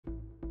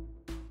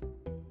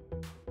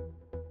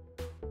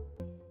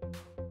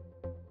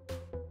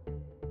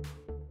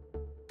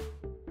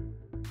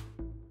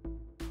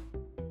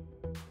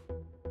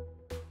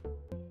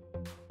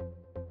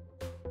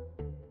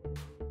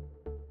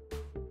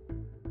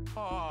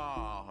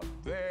Ah,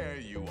 there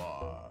you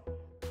are.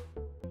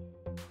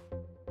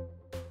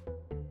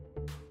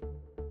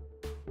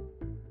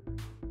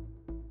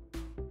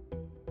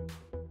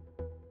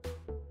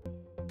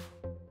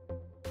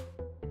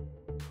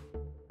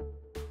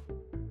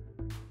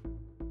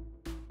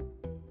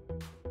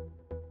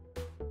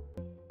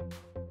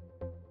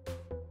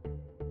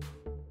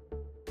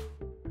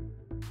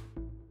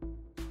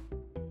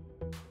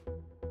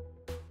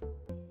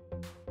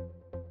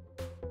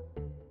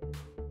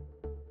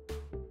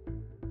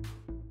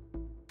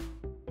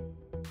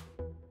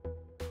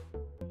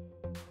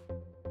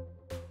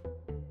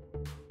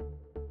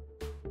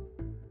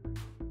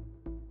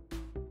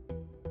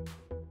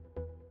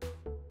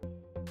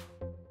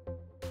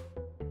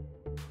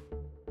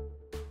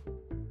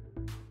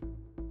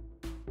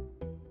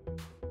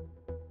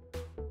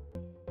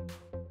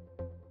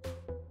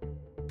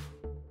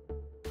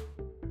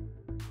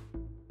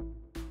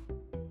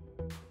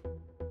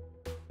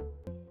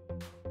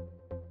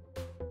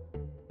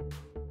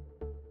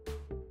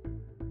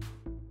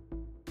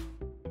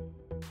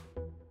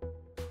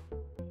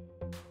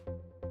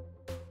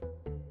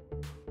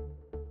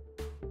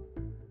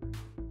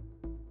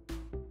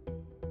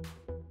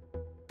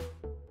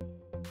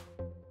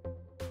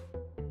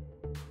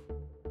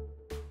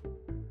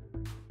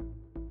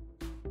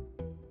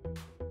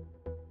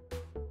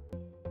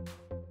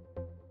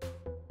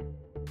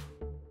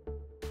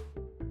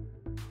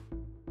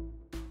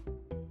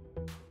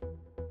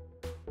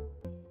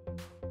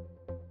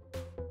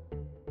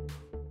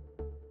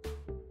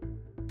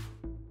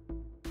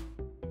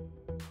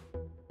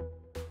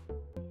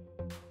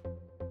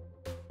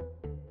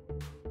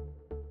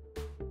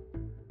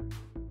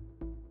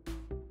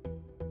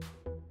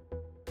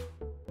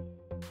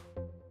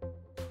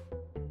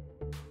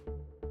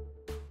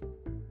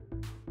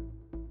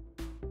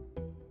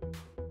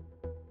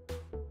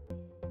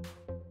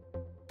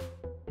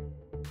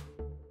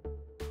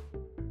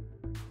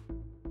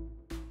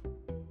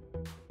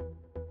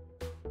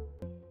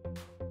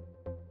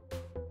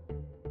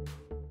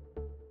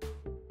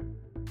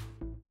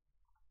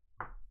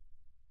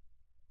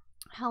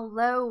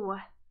 Hello.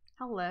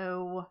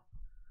 Hello.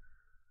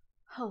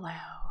 Hello.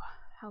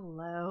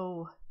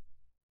 Hello.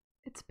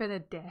 It's been a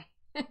day.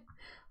 Let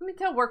me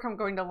tell work I'm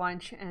going to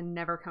lunch and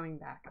never coming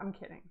back. I'm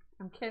kidding.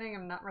 I'm kidding.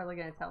 I'm not really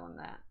going to tell them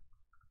that.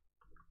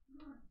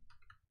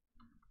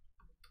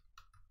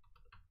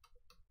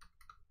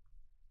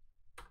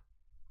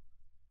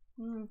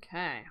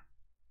 Okay.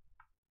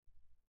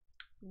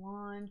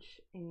 Launch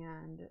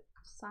and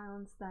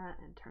silence that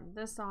and turn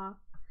this off.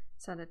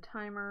 Set a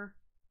timer.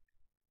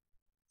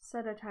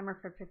 Set a timer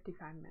for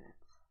 55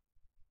 minutes.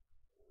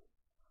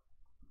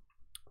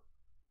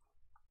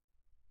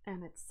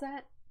 And it's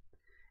set.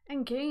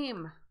 And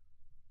game.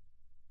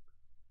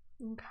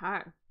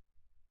 Okay.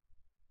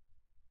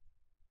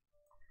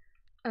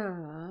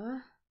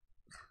 Heard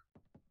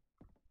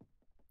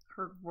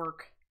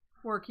work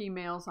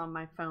emails on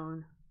my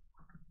phone.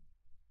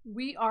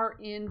 We are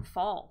in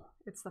fall.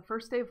 It's the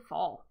first day of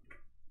fall.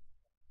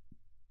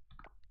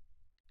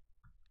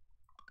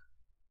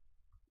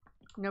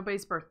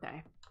 Nobody's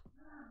birthday.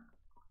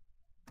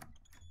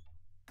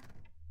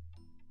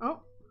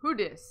 Oh, who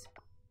dis?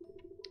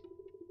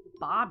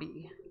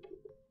 Bobby.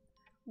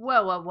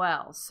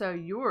 Well. So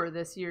you're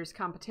this year's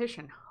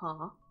competition,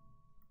 huh?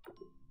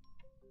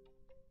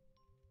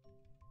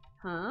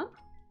 Huh?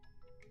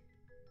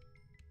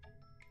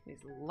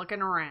 He's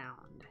looking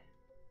around.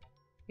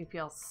 He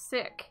feels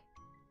sick.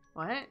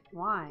 What?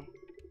 Why?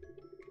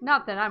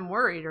 Not that I'm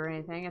worried or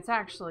anything. It's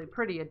actually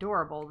pretty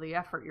adorable, the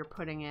effort you're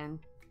putting in.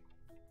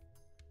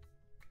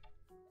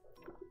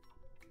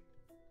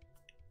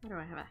 Where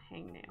do I have a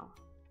hangnail?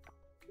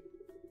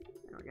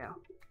 There we go.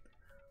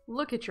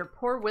 Look at your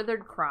poor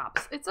withered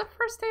crops. It's the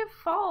first day of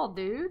fall,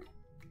 dude.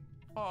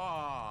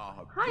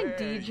 Ah, Hi, there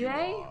DJ. you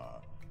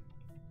are.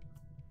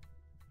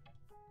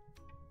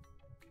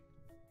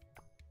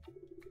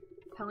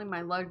 Telling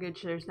my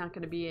luggage there's not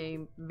going to be a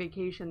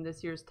vacation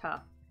this year's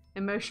tough.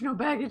 Emotional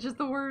baggage is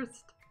the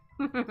worst.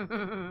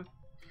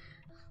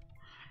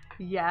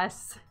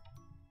 Yes.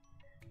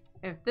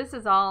 If this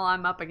is all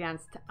I'm up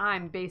against,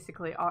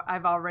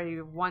 I've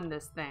already won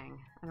this thing.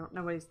 I don't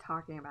know what he's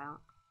talking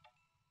about.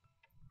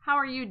 How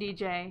are you,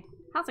 DJ?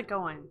 How's it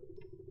going?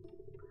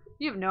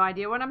 You have no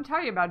idea what I'm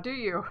talking about, do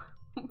you?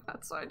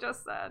 That's what I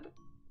just said.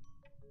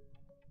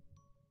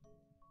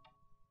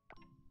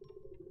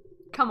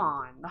 Come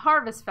on, the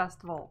Harvest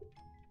Festival.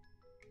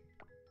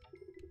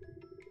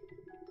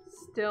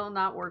 Still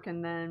not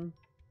working then.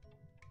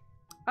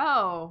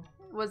 Oh,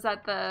 was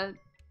that the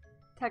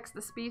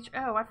text-to-speech?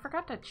 Oh, I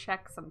forgot to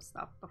check some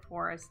stuff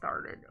before I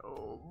started.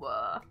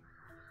 Oh,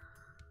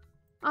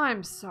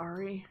 I'm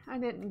sorry. I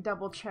didn't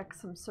double check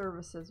some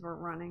services were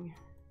running.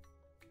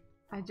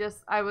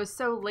 I was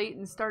so late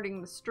in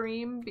starting the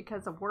stream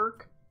because of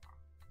work.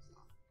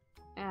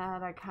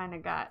 And I kind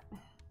of got...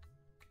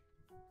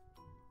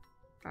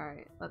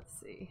 Alright, let's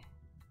see.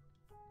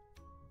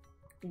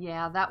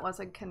 Yeah, that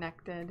wasn't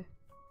connected.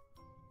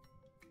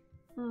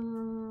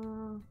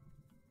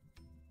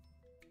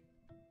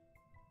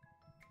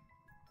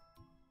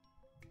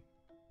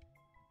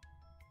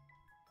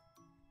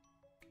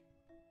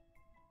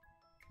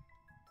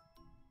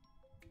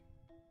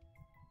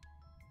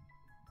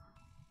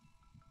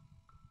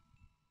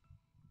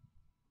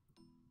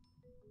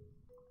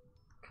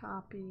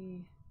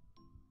 Copy,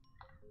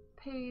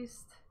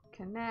 paste,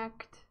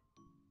 connect.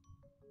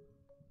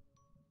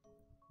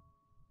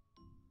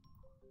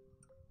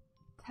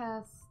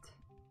 Test.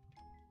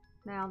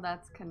 Now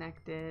that's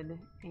connected,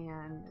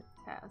 and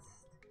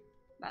test.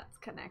 That's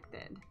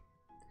connected.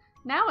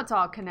 Now it's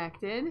all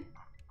connected.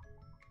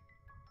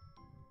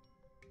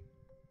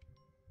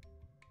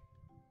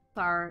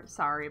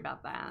 Sorry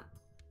about that.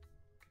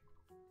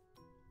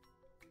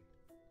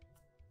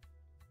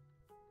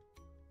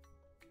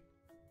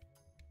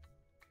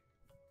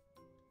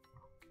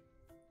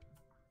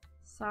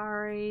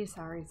 Sorry.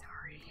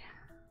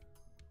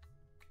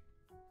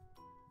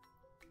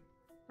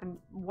 I'm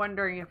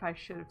wondering if I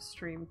should have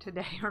streamed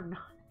today or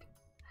not.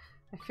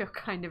 I feel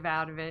kind of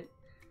out of it.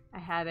 I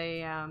had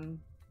a,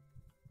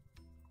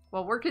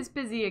 well, work is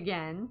busy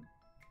again.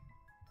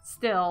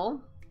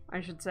 Still,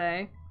 I should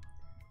say.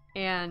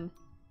 And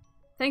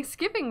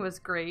Thanksgiving was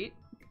great.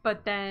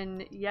 But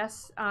then,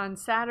 yes, on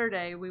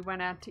Saturday we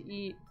went out to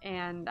eat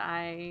and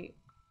I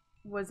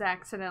was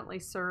accidentally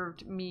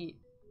served meat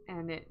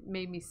and it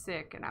made me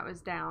sick and I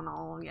was down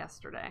all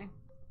yesterday.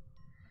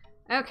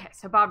 Okay,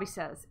 so Bobby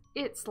says,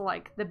 it's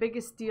like the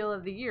biggest deal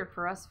of the year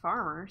for us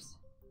farmers.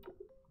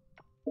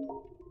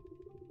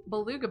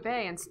 Beluga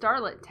Bay and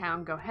Starlit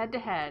Town go head to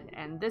head,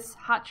 and this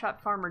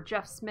hotshot farmer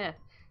Jeff Smith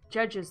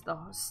judges the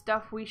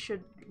stuff we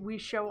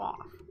show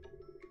off.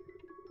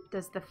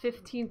 Does the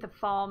 15th of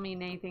fall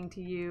mean anything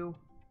to you?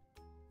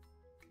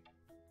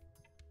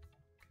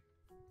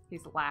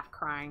 He's laugh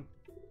crying.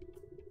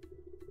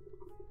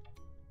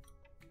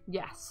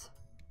 Yes,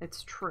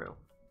 it's true.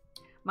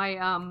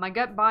 My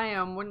gut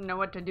biome wouldn't know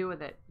what to do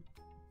with it.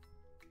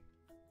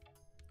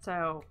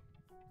 So,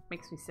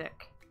 makes me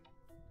sick.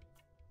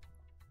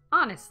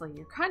 Honestly,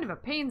 you're kind of a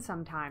pain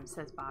sometimes,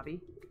 says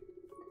Bobby.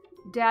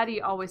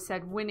 Daddy always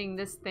said winning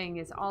this thing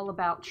is all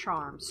about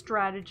charm,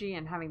 strategy,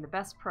 and having the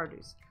best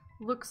produce.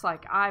 Looks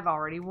like I've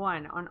already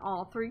won on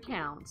all 3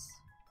 counts.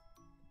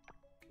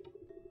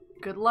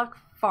 Good luck,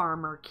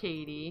 Farmer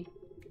Katie.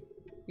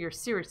 You're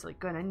seriously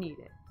gonna need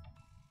it.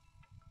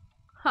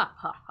 Ha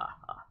ha ha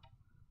ha.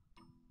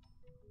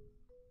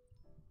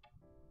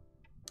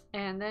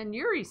 And then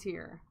Yuri's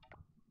here.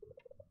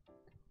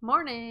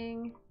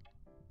 Morning.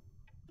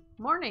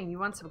 Morning, you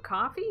want some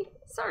coffee?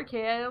 Sorry,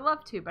 Kay, I'd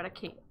love to, but I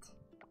can't.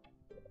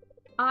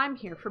 I'm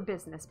here for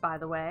business, by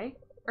the way.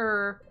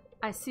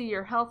 I see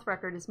your health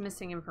record is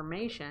missing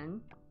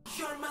information.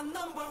 You're my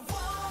number one.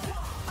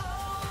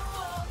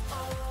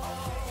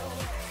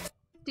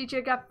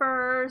 DJ got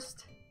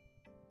first.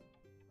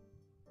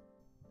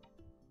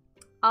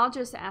 I'll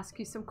just ask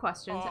you some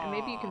questions and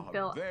maybe you can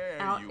fill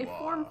out a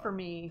form for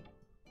me.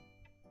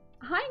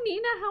 Hi,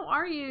 Nina, how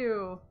are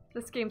you?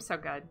 This game's so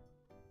good.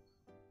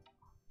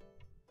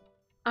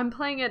 I'm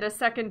playing it a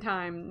second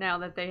time now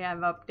that they have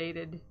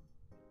updated.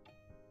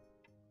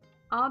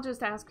 I'll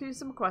just ask you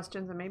some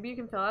questions and maybe you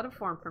can fill out a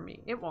form for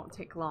me. It won't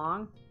take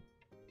long.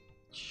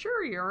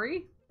 Sure,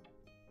 Yuri.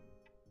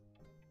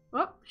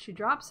 Oh, she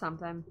dropped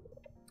something.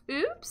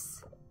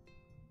 Oops.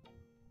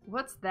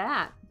 What's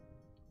that?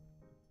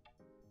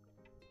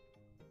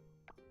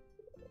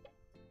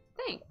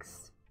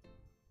 Thanks.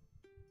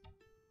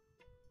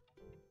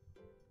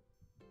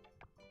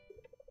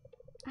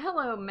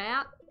 Hello,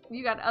 Matt.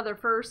 You got other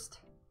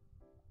first.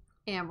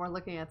 And we're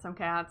looking at some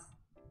cats.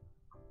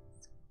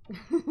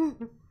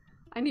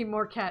 I need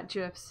more cat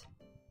gifs.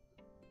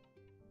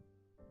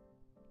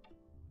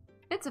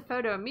 It's a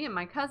photo of me and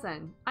my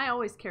cousin. I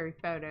always carry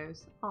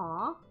photos.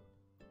 Aw.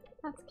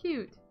 That's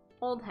cute.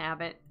 Old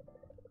habit.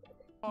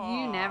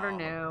 You never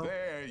know.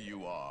 There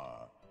you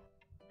are.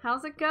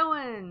 How's it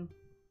going?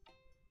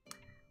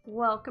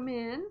 Welcome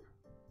in.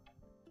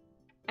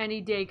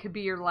 Any day could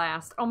be your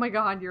last. Oh my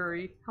god,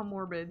 Yuri. How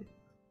morbid.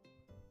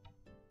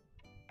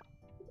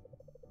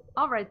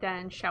 Alright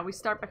then, shall we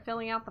start by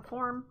filling out the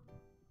form?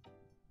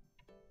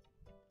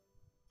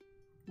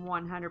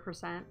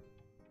 100%.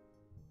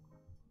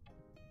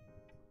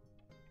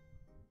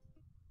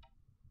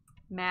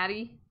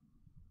 Maddie?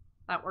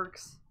 That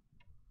works.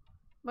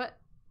 What?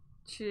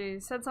 She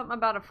said something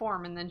about a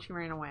form and then she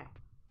ran away.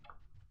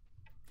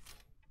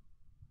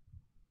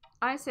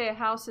 I say a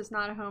house is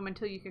not a home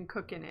until you can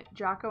cook in it.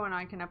 Jocko and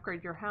I can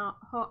upgrade your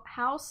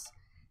house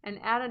and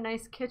add a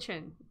nice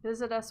kitchen.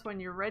 Visit us when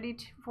you're ready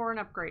for an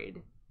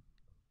upgrade.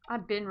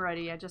 I've been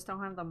ready, I just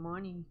don't have the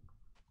money.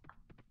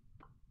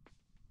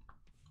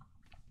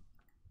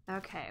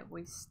 Okay,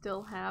 we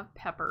still have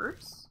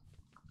peppers.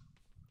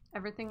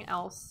 Everything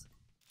else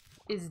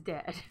is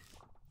dead.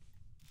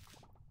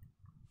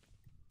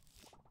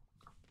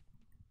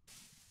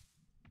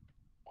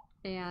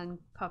 And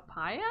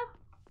papaya,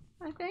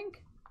 I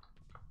think?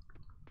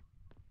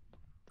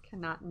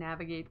 Cannot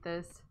navigate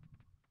this.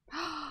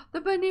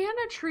 The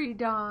banana tree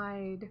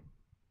died.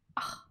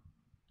 Ugh.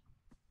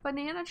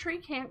 Banana tree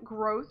can't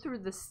grow through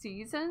the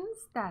seasons?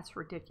 That's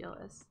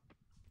ridiculous.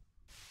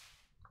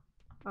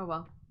 Oh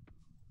well.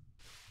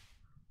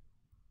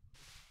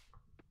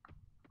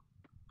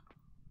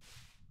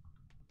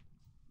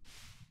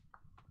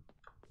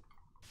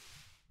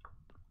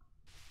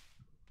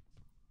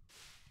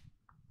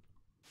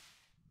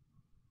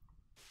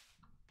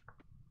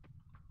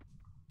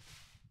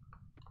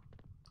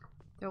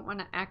 Don't want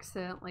to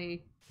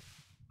accidentally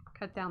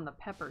cut down the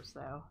peppers,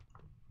 though.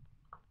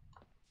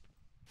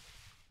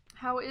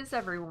 How is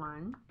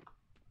everyone?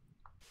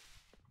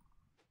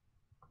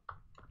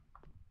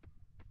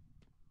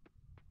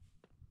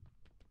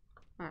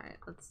 Alright,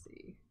 let's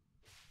see.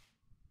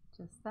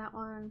 Just that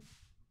one.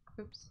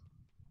 Oops.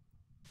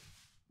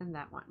 And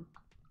that one.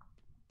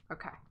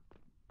 Okay.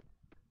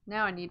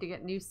 Now I need to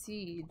get new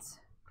seeds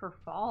for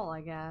fall, I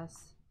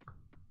guess.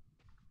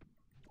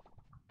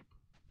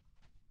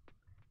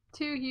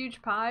 2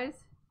 huge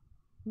pies.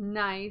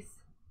 Nice.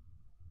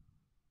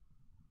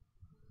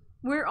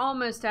 We're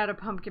almost out of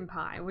pumpkin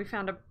pie. We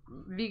found a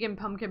vegan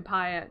pumpkin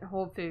pie at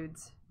Whole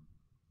Foods.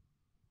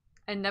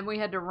 And then we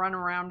had to run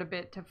around a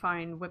bit to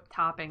find whipped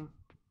topping.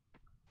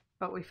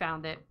 But we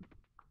found it.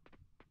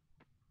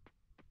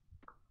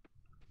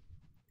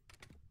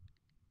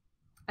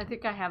 I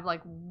think I have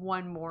like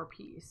 1 more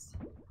piece.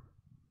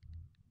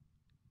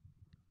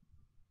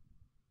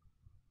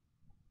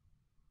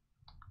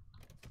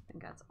 I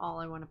think that's all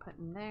I want to put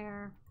in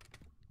there.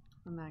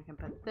 And then I can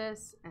put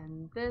this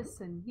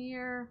in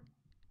here.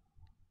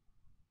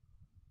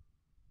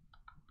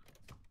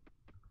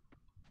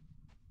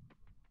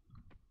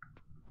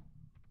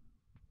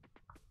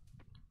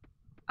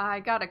 I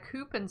got a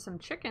coop and some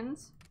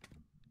chickens.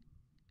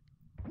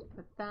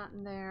 Put that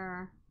in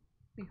there.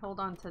 Let me hold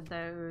on to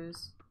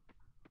those.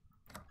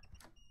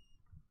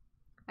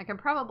 I can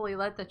probably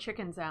let the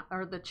chickens out,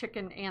 or the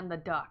chicken and the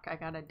duck. I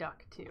got a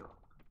duck too.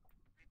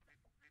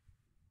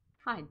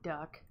 Hi,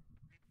 duck.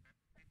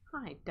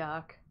 Hi,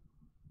 duck.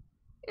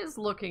 Is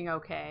looking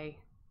okay.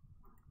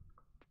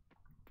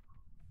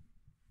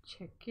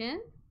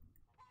 Chicken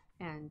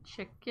and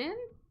chicken.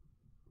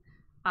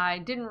 I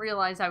didn't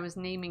realize I was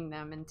naming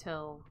them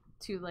until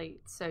too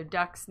late. So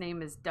duck's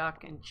name is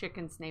Duck and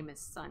chicken's name is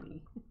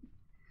Sunny.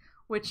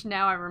 Which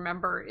now I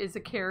remember is a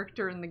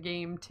character in the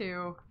game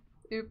too.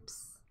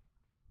 Oops.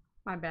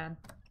 My bad.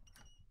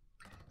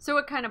 So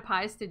what kind of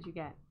pies did you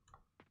get?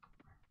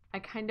 I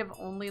kind of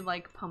only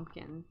like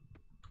pumpkin.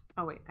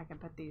 Oh wait, I can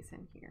put these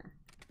in here.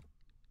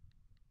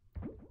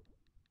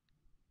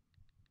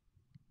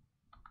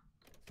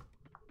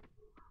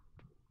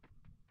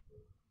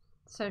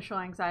 Social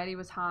anxiety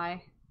was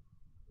high.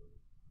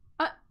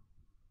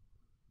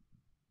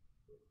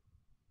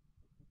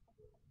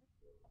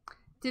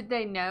 Did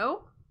they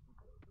know?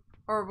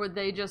 Or were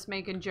they just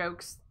making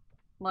jokes,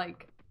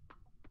 like,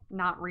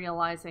 not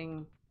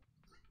realizing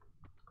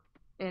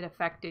it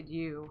affected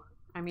you?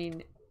 I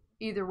mean,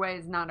 either way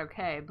is not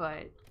okay,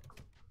 but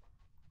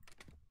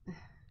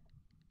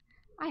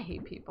I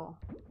hate people.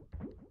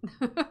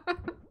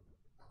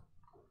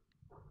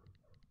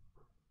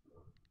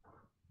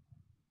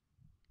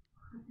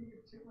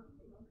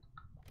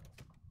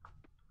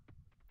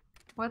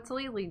 What's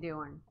Lily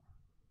doing?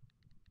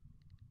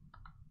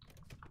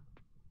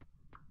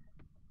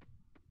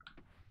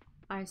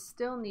 I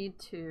still need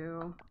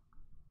to...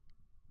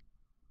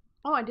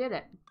 Oh, I did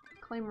it.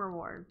 Claim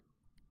reward.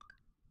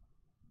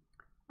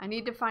 I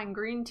need to find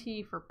green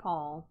tea for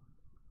Paul.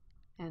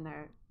 And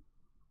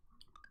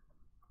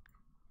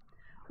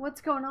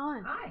what's going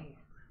on? Hi.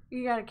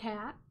 You got a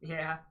cat?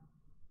 Yeah.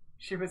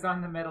 She was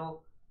on the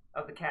middle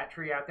of the cat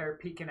tree out there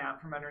peeking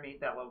out from underneath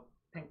that little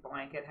pink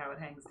blanket, how it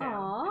hangs down.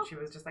 Aww. And she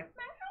was just like,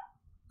 meow.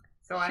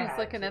 So She's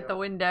looking at the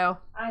window.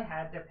 I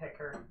had to pick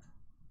her.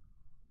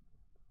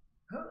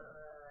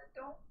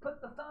 Don't put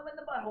the thumb in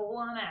the butthole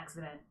on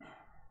accident.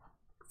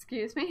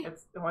 Excuse me?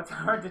 It's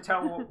hard to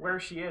tell where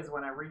she is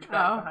when I reach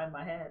back behind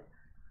my head.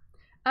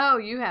 Oh,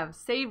 you have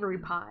savory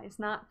pies,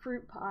 not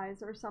fruit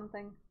pies or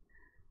something.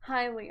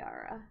 Hi,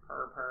 Liara.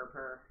 Purr, purr,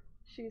 purr.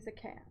 She's a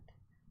cat.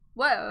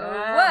 Whoa,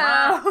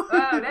 Wow. whoa!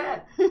 Whoa,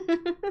 Dad.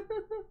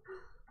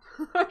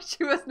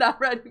 She was not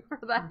ready for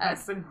that.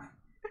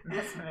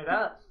 Messing it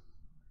up.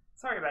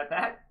 Sorry about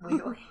that,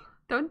 Lily.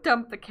 Don't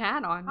dump the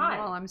cat on me Hi.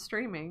 while I'm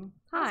streaming.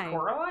 How's Hi.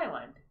 Coral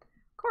Island?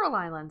 Coral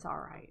Island's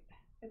alright.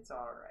 It's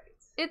alright.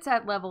 It's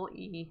at level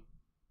E.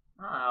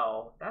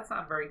 Oh, that's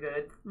not very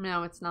good.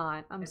 No, it's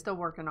not. I'm still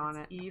working on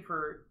it. E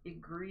for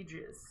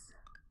egregious.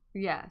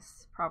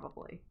 Yes,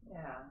 probably.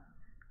 Yeah.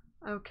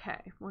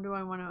 Okay, what do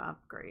I want to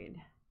upgrade?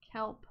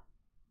 Kelp,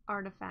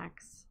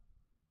 artifacts,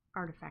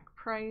 artifact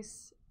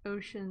price,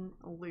 ocean,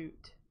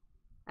 loot.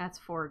 That's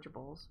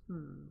forageables.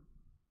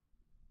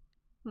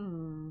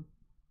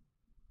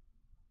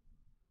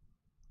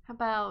 How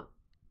about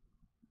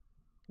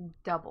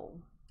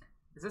double?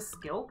 Is this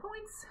skill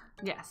points?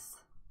 Yes.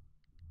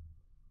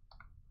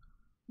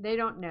 They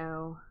don't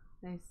know.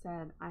 They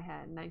said I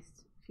had a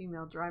nice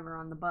female driver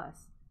on the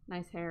bus.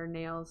 Nice hair,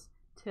 nails,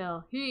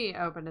 till he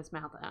opened his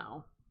mouth.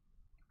 Oh.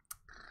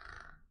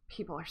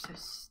 People are so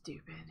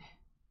stupid.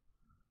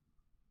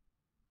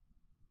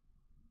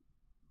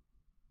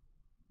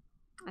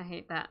 I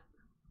hate that.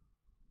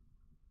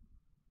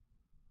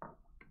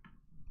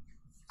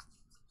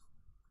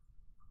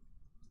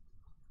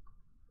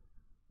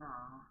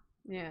 Aw.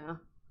 Yeah.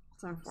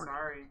 It's unfortunate.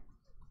 Sorry.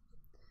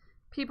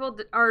 People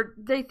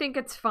they think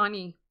it's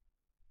funny.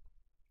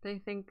 They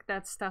think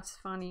that stuff's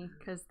funny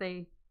because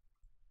they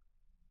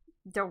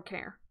don't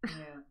care.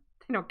 Yeah.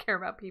 don't care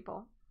about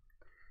people.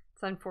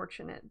 It's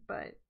unfortunate,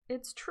 but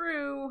it's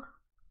true.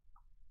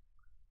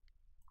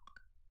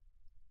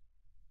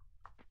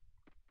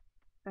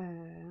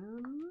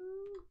 Alright,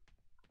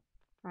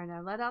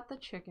 I let out the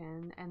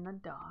chicken and the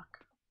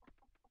duck.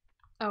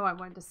 Oh, I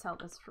wanted to sell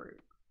this fruit.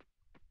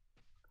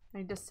 I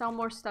need to sell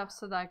more stuff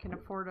so that I can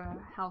afford a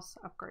house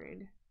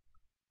upgrade.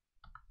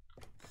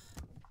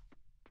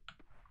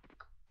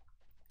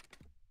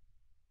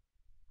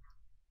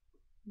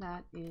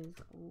 That is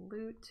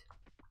loot.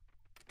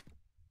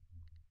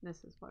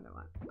 This is what I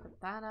want. Put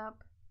that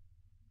up.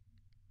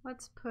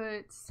 Let's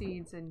put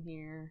seeds in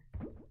here.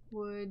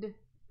 Wood.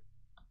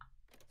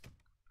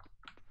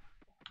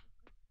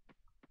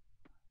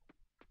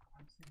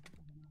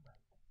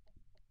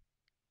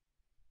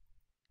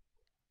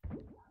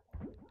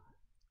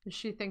 Does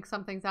she think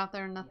something's out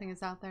there and nothing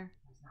is out there?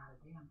 There's not a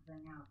damn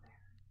thing out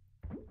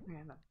there. We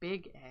have a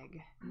big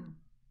egg.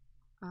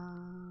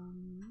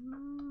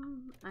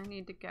 I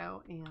need to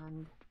go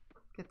and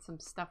get some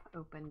stuff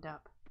opened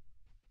up.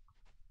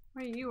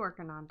 What are you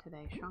working on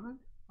today, Sean?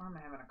 I'm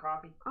having a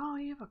coffee. Oh,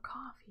 you have a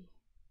coffee.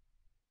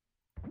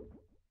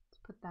 Let's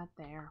put that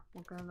there.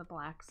 We'll go to the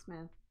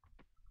blacksmith.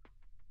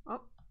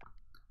 Oh,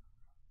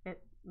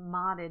 it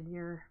modded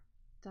your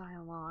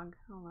dialogue.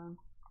 Hold on.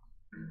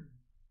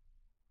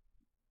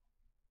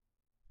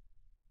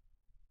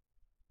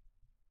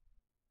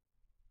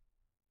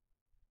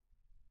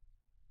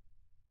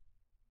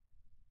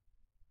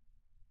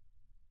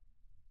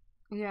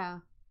 Yeah.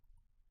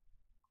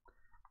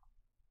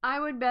 I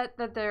would bet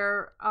that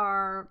there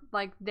are,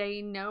 like,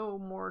 they know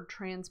more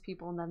trans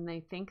people than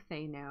they think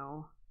they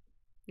know.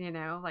 You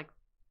know, like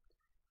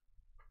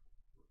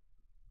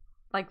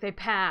they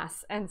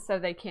pass, and so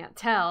they can't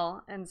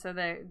tell, and so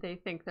they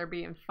think they're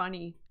being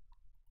funny.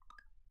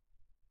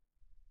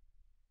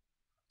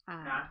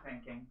 Not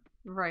thinking.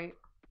 Right.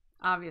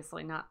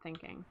 Obviously not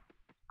thinking.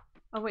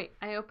 Oh, wait,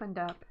 I opened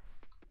up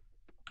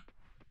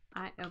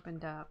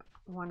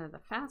one of the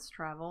fast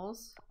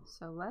travels,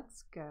 so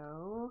let's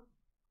go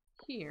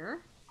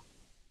here.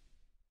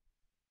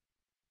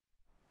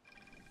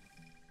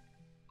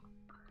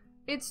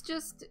 It's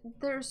just,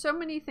 there's so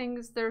many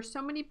things, there's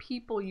so many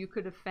people you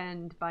could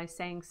offend by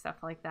saying stuff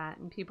like that,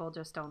 and people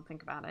just don't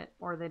think about it,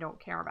 or they don't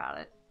care about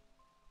it.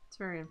 It's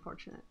very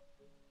unfortunate.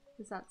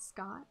 Is that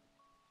Scott?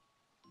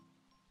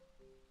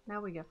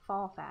 Now we get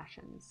fall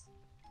fashions.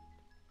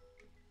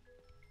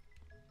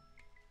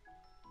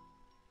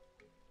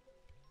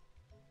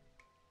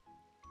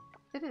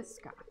 It is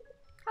Scott.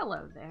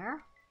 Hello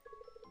there.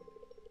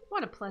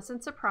 What a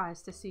pleasant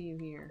surprise to see you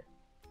here.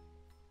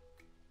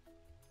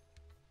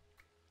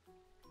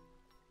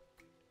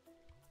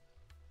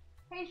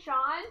 Hey,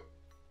 Sean.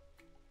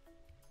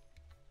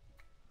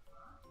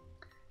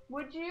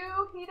 Would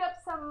you heat up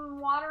some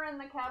water in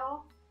the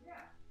kettle? Yeah.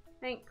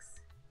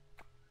 Thanks.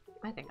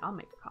 I think I'll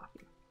make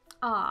coffee.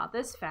 Ah,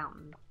 this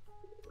fountain.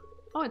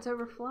 Oh, it's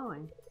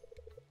overflowing.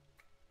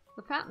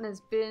 The fountain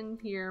has been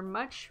here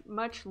much,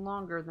 much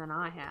longer than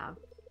I have.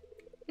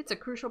 It's a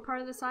crucial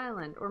part of this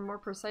island, or more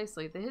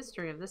precisely, the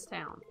history of this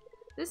town.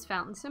 This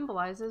fountain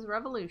symbolizes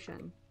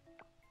revolution.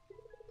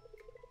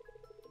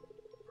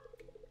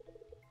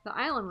 The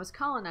island was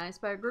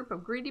colonized by a group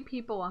of greedy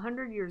people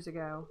 100 years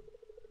ago.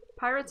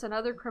 Pirates and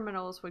other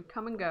criminals would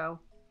come and go.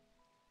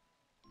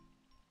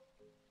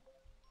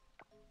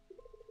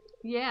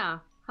 Yeah,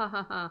 ha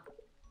ha ha.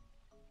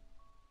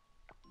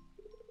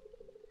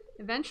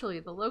 Eventually,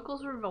 the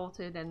locals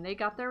revolted and they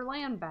got their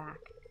land back.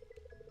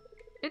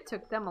 It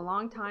took them a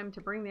long time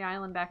to bring the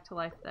island back to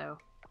life, though.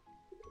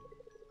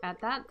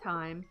 At that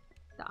time,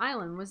 the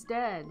island was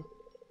dead.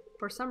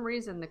 For some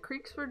reason, the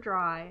creeks were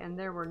dry and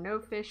there were no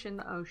fish in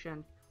the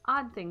ocean.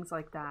 Odd things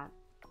like that.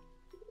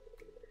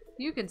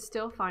 You can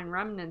still find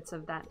remnants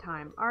of that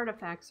time.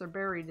 Artifacts are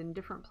buried in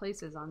different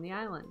places on the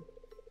island.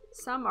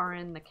 Some are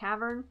in the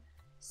cavern,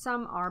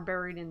 some are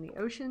buried in the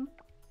ocean.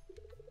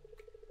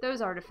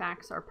 Those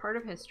artifacts are part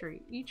of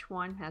history. Each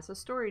one has a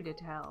story to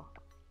tell.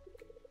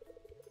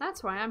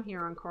 That's why I'm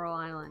here on Coral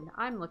Island.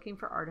 I'm looking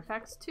for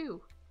artifacts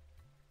too.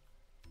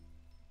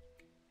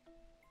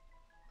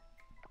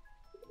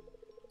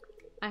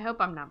 I hope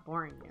I'm not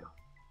boring you.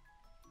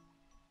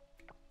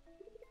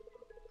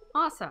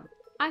 Awesome.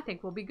 I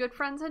think we'll be good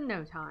friends in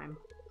no time.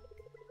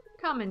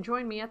 Come and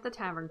join me at the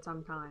tavern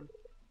sometime.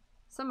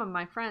 Some of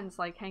my friends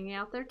like hanging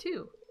out there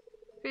too.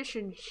 Fish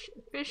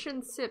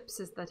and Sips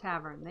is the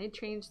tavern. They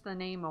changed the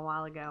name a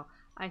while ago.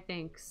 I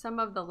think some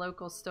of the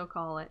locals still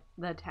call it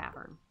the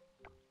tavern.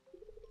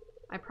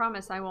 I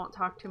promise I won't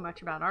talk too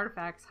much about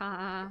artifacts,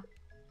 haha.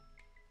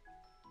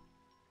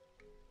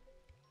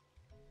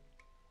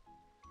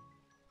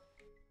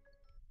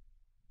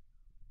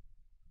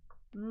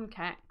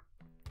 Okay.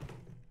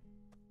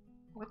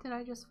 What did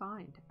I just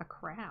find? A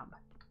crab.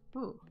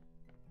 Ooh.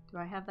 Do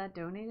I have that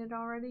donated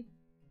already?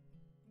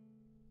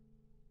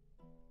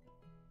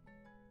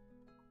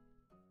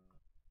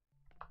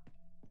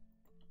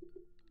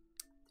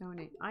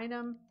 Donate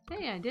item.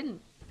 Hey, I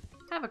didn't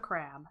have a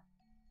crab.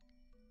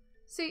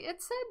 See,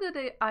 it said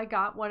that I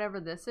got whatever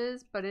this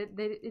is, but it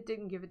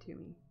didn't give it to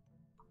me.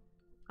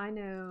 I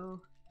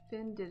know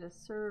Finn did a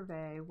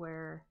survey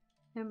where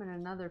him and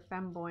another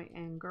femboy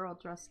and girl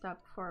dressed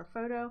up for a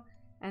photo,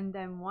 and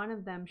then one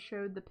of them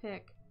showed the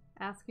pic,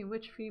 asking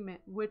which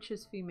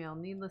is female.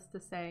 Needless to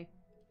say,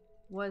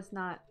 was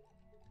not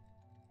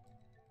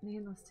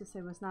mainly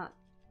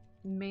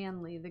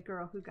the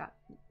girl who got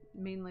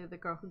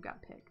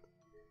picked.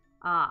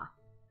 Ah,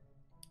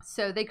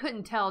 so they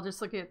couldn't tell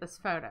just looking at this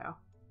photo.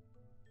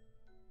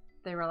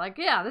 They were like,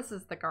 yeah, this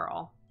is the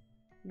girl.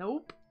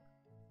 Nope.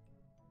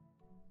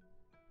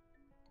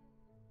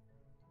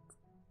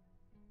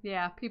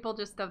 Yeah, people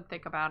just don't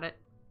think about it.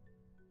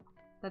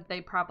 That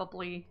they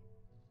probably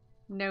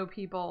know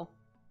people.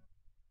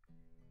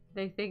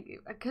 They think,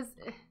 because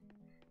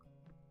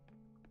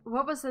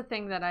what was the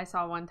thing that I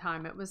saw one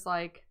time? It was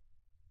like,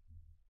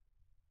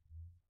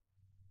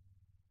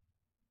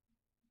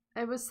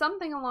 it was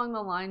something along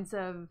the lines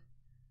of,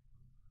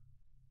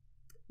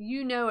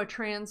 you know a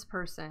trans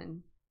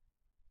person,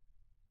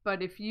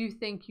 but if you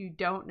think you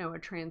don't know a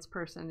trans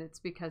person, it's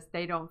because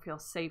they don't feel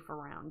safe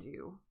around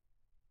you.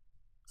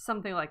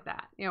 Something like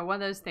that. You know,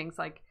 one of those things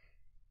like,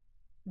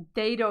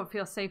 they don't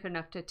feel safe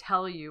enough to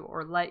tell you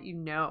or let you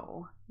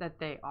know that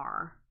they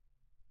are.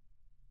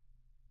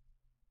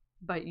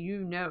 But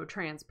you know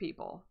trans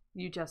people.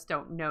 You just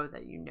don't know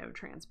that you know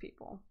trans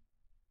people.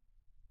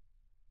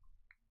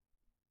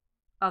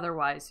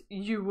 Otherwise,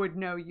 you would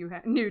know you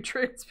knew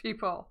trans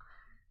people.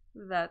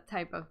 That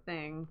type of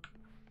thing.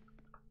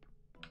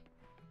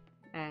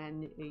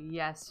 And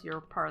yes, you're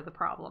part of the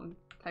problem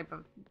type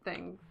of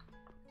thing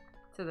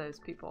to those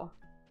people.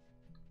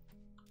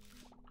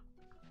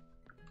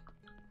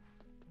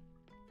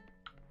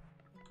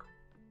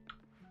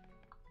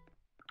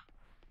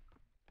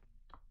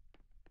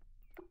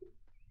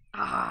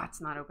 Ah, it's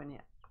not open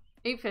yet.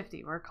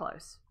 8:50, we're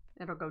close.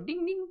 It'll go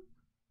ding ding.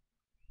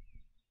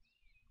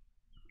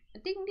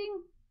 Ding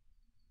ding.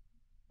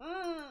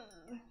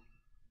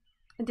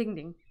 Ding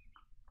ding.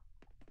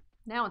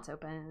 Now it's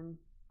open.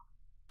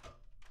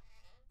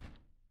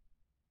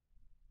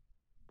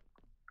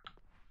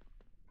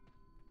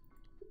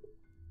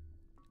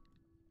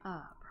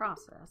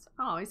 Process.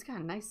 Oh, he's got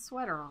a nice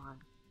sweater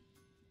on.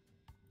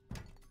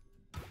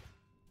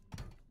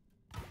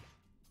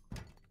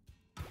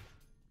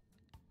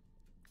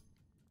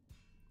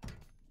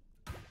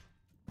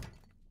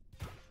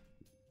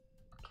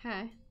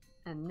 Okay,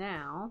 and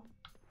now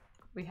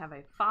we have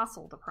a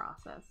fossil to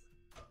process.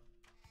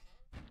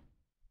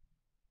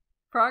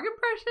 Frog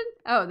impression?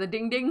 Oh, the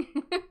ding ding.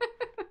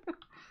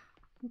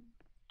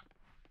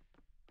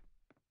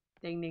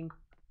 Ding ding.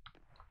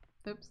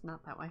 Oops,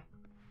 not that way.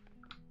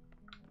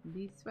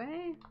 This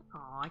way?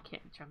 Oh, I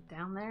can't jump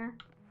down there.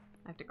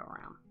 I have to go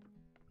around.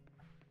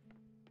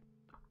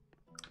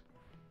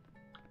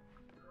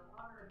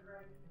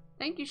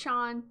 Thank you,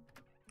 Sean.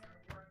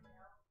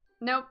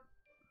 Nope.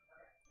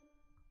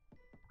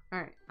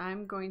 Alright,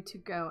 I'm going to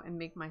go and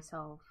make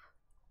myself...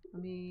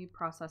 Let me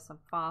process some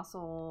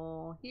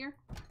fossil here.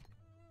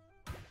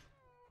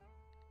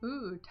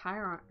 Ooh,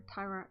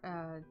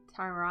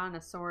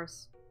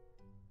 Tyrannosaurus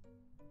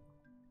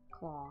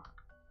claw.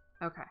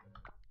 Okay.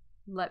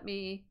 Let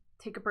me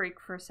take a break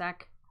for a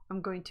sec.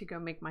 I'm going to go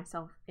make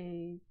myself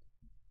a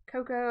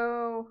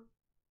cocoa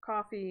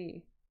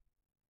coffee.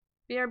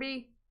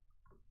 BRB.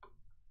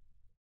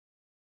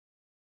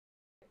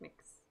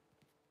 Mix.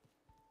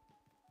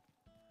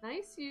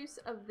 Nice use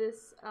of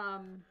this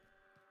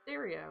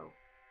stereo.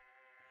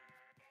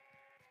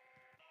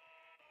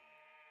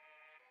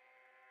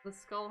 The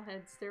skull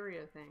head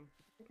stereo thing.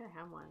 I think I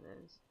have one of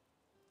those.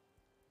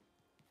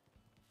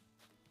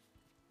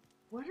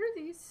 What are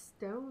these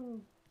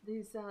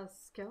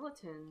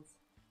skeletons?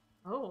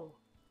 Oh.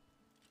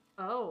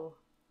 Oh.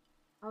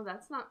 Oh,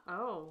 that's not,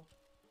 oh.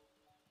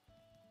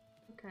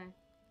 Okay.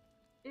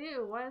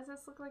 Ew, why does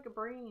this look like a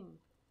brain?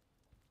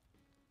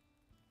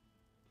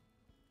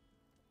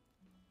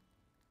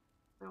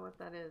 I don't know what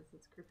that is.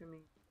 It's creeping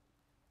me.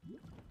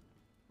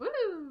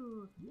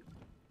 Woo!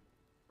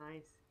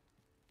 Nice.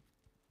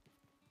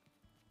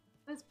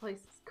 This place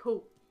is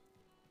cool.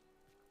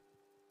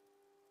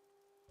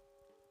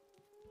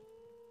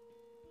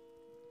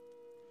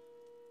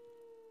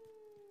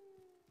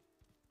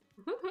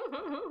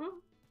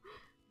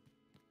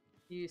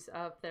 Use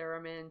of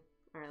theremin.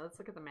 Alright, let's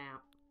look at the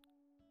map.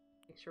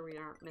 Make sure we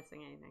aren't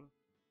missing anything.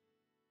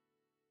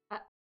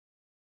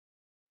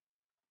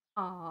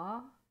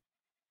 Aw.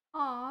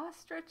 Aw,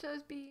 stretch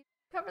those beads.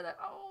 Cover that.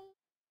 Oh,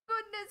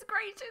 goodness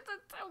gracious,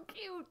 it's so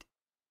cute.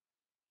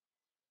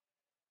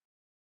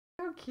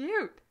 So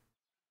cute.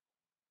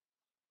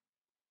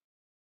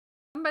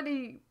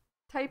 Somebody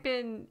type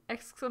in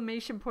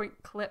exclamation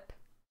point clip.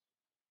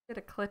 Get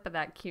a clip of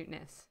that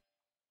cuteness.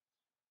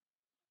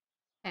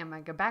 And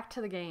I go back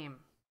to the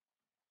game.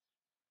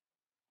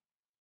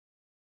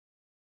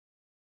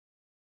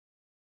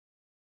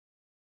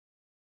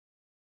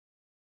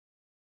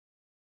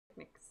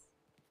 Mix.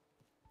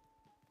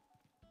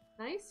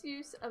 Nice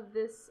use of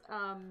this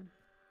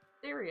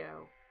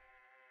stereo.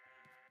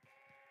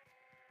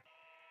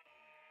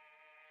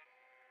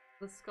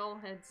 The skull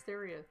head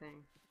stereo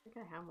thing. I think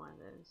I have one of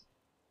those.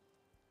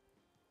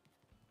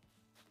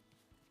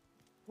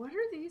 What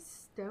are these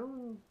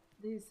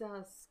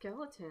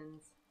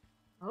skeletons?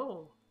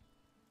 Oh.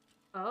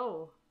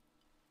 Oh.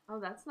 Oh,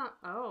 that's not,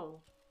 oh.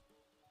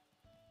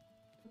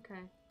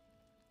 Okay.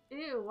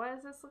 Ew, why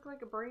does this look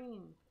like a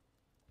brain?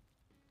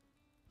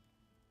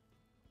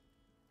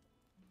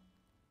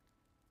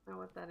 I don't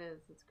know what that is.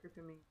 It's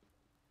creeping me.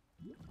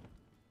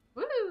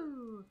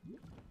 Woo!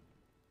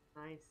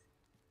 Nice.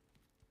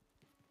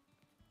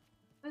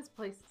 This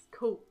place is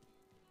cool.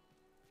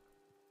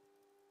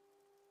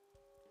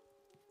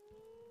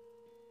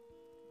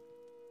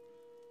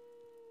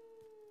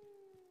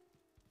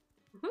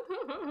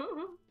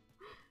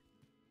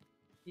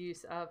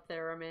 Use of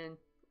theremin.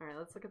 Alright,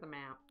 let's look at the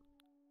map.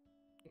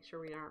 Make sure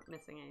we aren't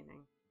missing anything.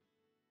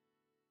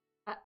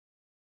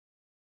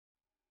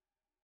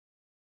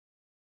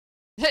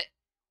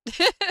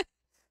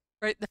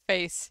 Right in the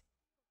face.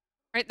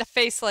 Right in the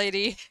face,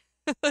 lady.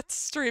 Let's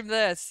stream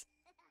this.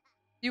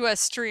 You a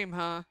stream,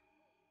 huh?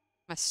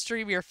 I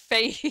stream your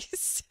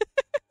face.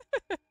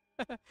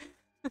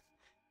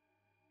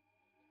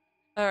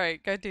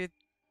 Alright, go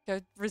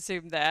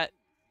resume that.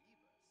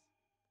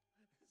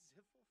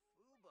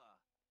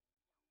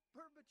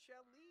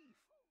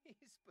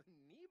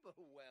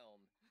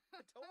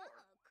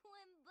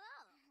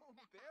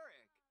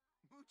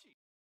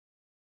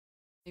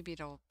 Maybe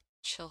it'll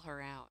chill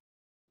her out.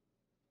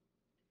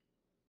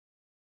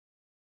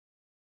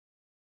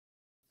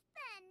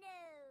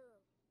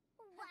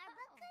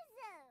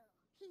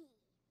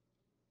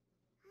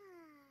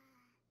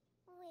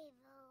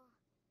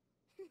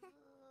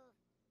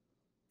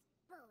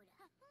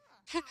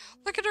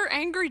 Look at her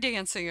angry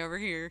dancing over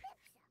here.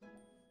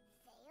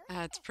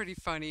 That's pretty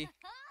funny.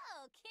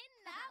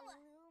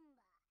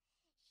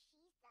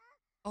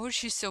 Oh,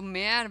 she's so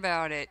mad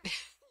about it.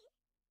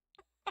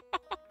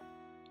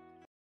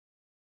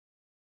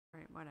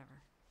 Right,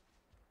 whatever.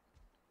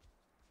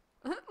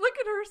 Look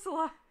at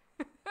Ursula!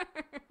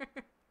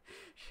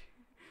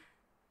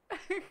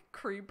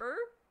 Creeper?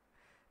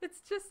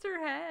 It's just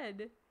her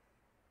head.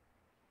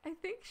 I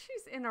think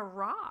she's in a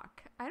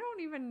rock. I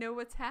don't even know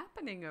what's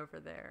happening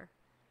over there.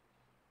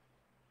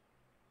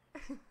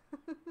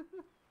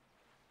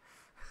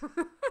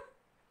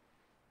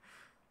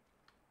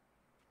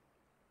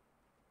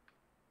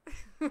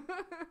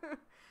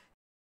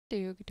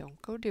 Dude,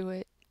 don't go do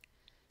it.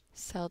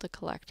 Sell to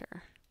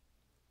collector.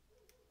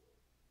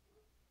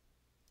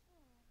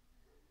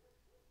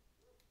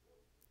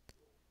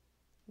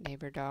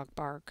 Neighbor dog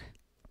bark.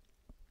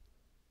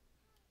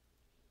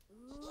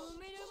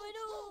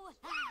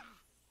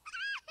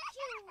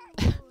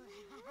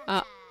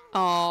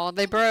 Oh,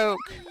 they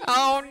broke.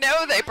 Oh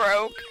no, they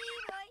broke.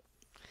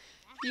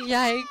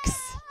 Yikes.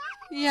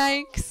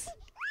 Yikes.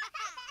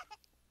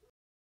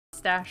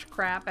 Stash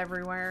crap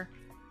everywhere.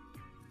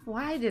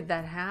 Why did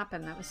that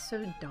happen? That was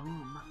so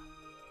dumb.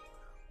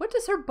 What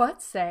does her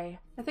butt say?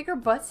 I think her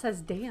butt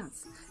says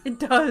dance. It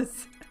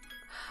does.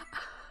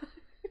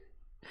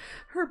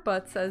 Her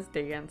butt says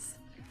dance.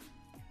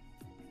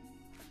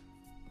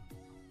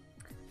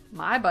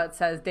 My butt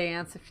says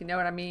dance, if you know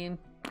what I mean.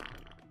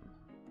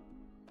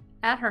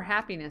 At her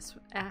happiness.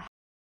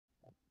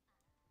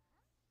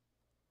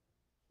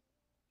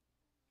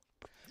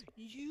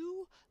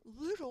 You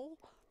little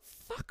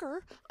fucker,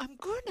 I'm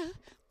gonna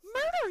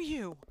murder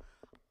you!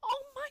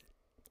 Oh my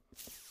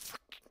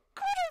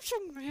god, I'm so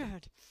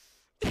mad!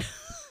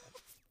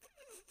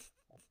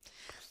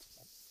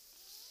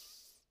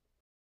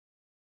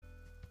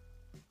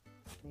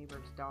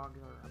 Neighbor's dogs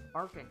are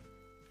barking.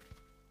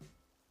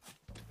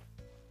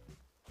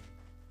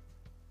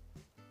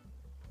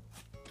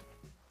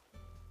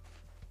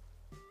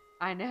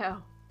 I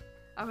know.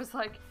 I was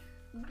like,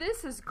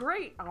 this is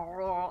great.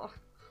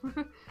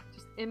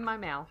 Just in my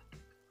mouth.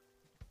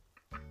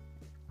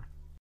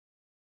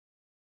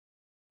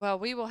 Well,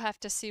 we will have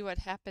to see what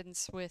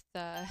happens with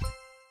Turd.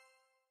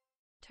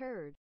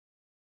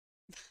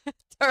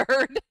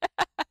 turd.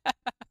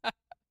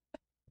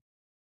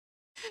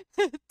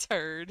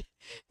 Turd.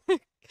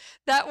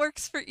 That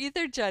works for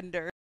either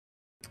gender.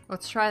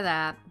 Let's try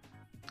that.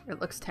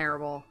 It looks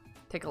terrible.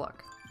 Take a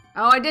look.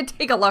 Oh, I did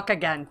take a look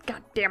again.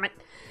 God damn it.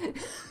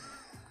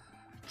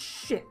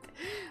 Shit.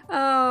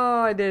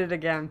 Oh, I did it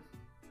again.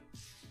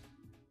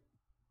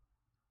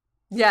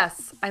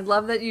 Yes, I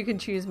love that you can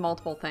choose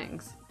multiple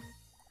things.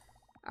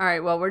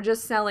 Alright, well, we're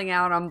just selling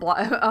out on,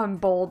 on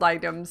bold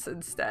items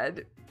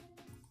instead.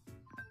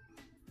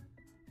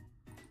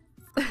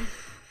 I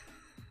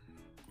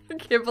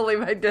can't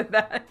believe I did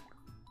that.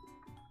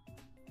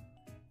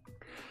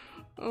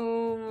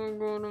 Oh my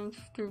god, I'm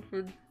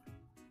stupid.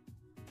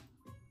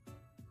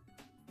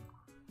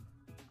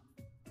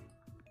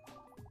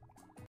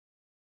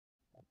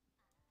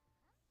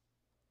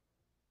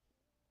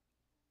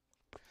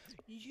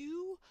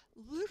 You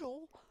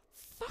little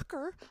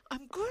fucker,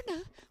 I'm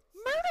gonna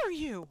murder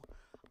you!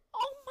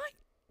 Oh my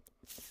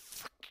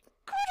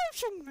god, I'm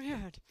so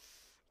mad!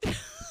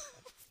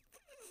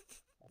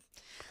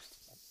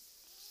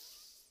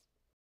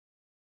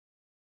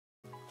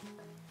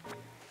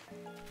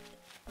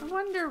 I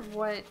wonder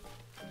what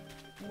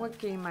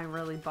game I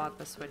really bought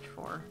the Switch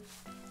for.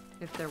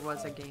 if there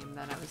was a game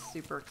that I was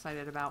super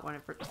excited about when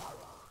it first...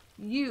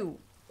 You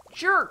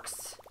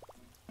jerks!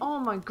 Oh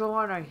my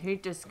god, I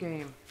hate this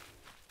game.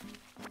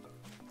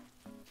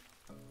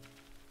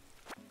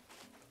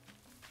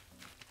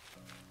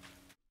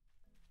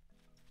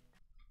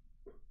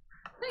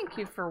 Thank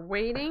you for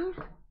waiting.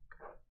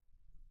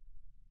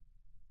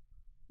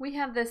 We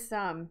have this,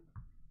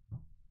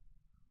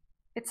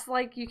 it's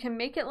like you can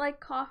make it like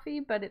coffee,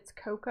 but it's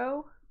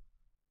cocoa.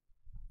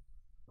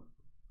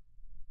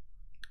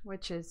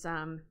 Which is,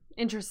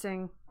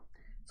 interesting.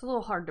 It's a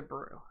little hard to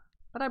brew.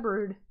 But I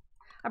brewed.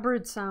 I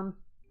brewed some.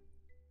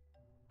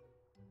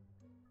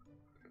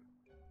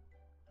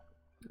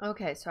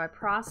 Okay, so I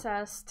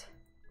processed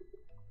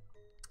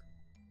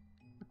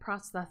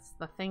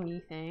the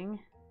thingy thing.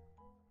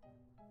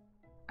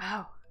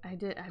 Oh, I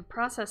did. I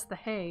processed the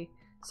hay,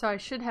 so I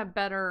should have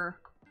better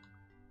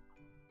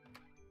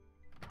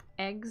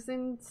eggs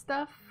and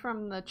stuff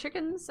from the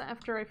chickens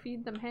after I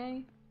feed them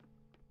hay.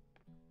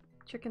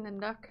 Chicken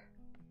and duck.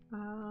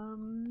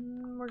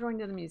 We're going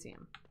to the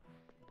museum.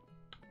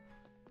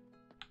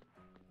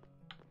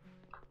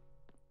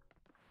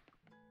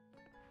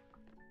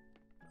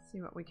 Let's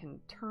see what we can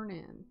turn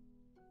in.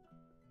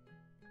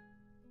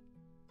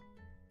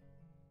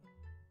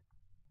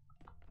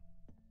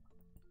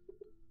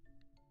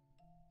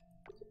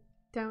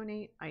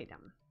 Donate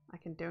item. I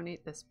can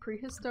donate this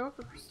prehistoric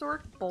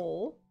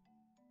bowl,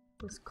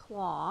 this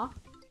claw,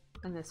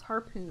 and this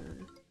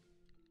harpoon.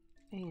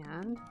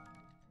 And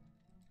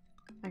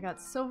I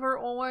got silver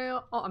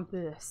oil,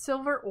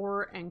 silver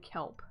ore and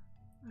kelp.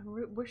 I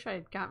wish I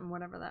had gotten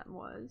whatever that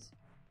was.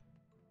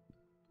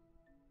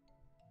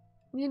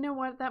 You know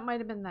what? That might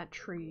have been that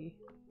tree.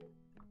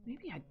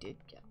 Maybe I did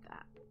get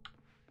that.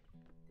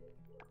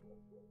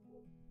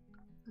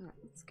 Alright,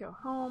 let's go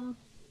home.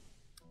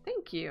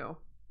 Thank you.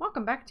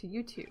 Welcome back to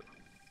YouTube.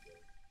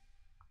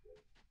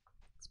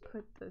 Let's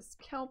put this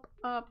kelp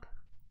up.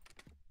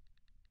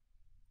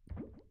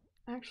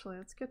 Actually,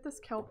 let's get this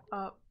kelp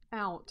up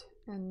out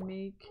and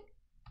make,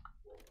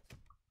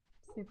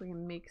 see if we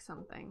can make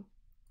something.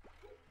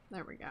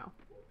 There we go.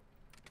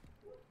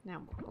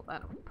 Now we'll pull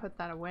that, put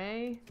that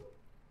away.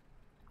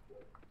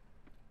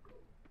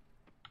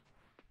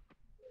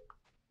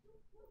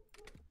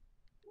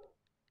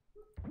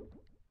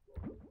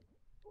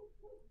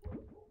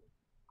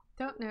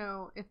 Don't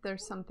know if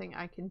there's something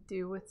I can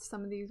do with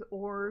some of these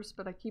ores,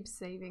 but I keep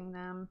saving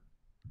them.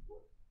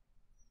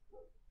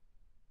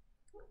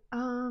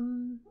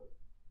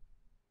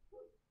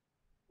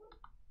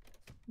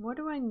 What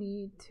do I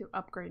need to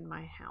upgrade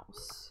my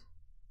house?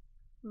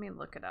 Let me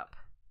look it up.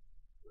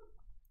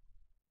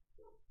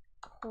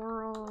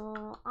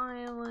 Coral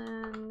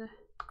Island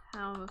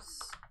house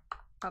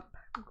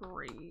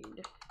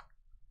upgrade.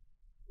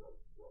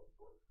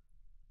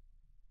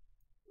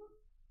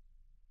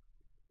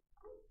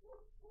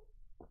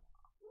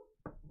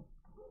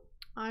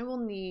 I will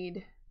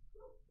need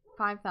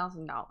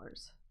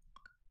 $5,000.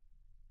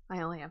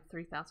 I only have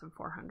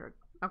 3,400.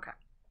 Okay.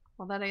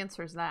 Well, that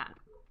answers that.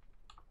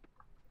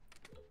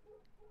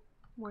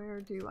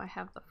 Where do I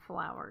have the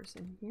flowers?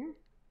 In here?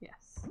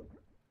 Yes.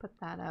 Put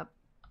that up.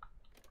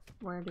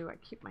 Where do I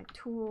keep my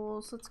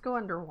tools? Let's go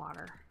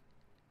underwater.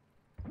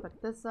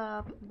 Put this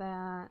up,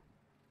 that.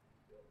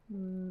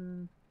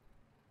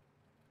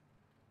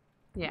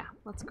 Yeah,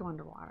 let's go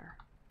underwater.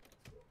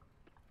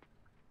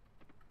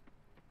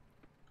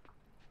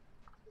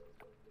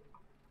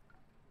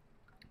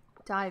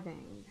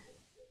 Diving.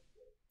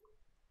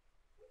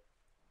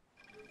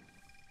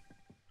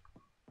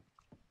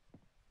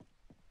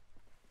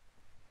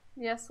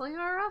 Yes,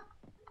 Liara?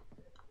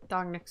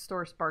 Dog next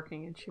door is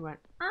barking and she went,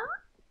 "Arr?"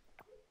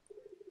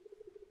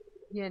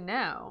 You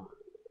know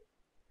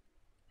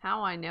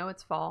how I know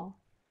it's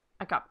fall?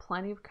 I got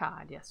plenty of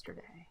cod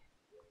yesterday.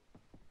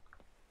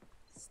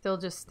 Still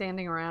just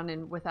standing around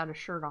and without a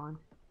shirt on.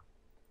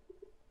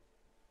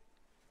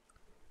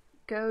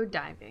 Go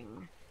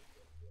diving.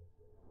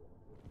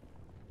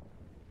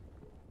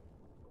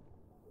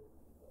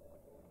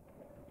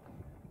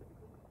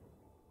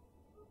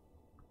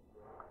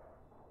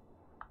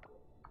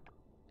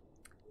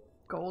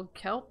 Gold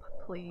kelp,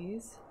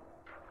 please.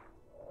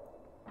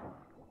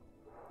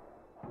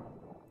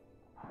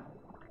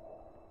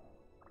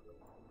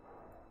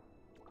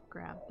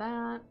 Grab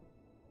that.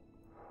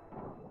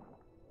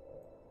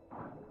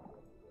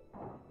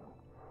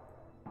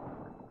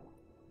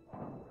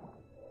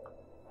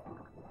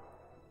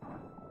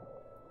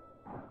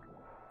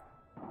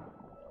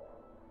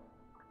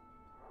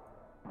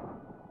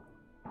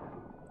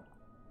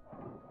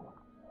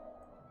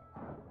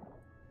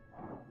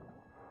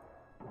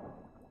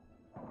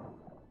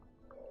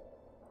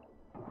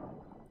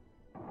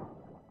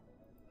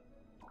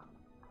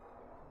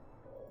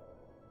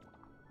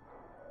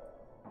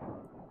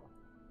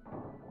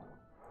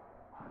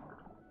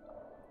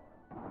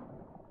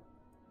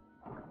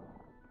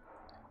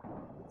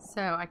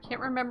 So, I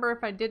can't remember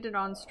if I did it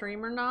on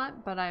stream or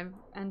not, but I've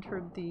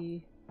entered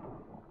the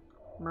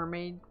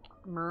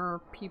Mer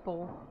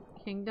People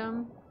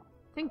Kingdom.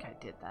 I think I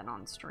did that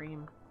on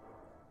stream.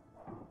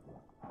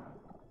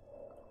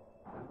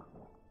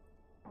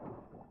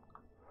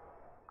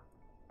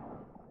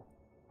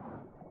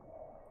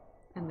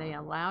 And they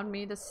allowed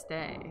me to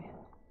stay.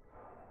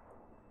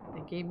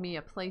 They gave me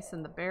a place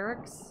in the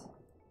barracks.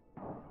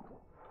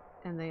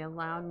 And they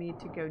allowed me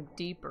to go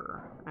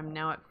deeper. I'm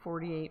now at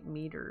 48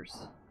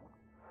 meters.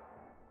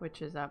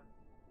 Which is up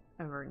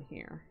over in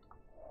here.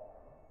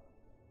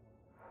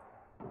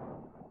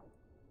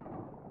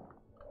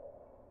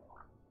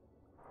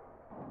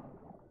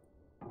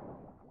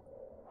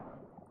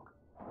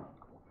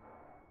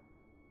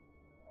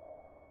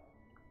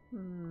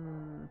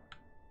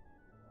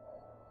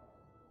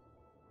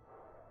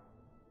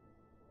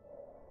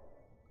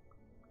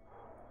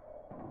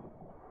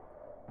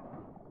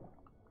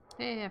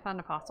 Hey, I found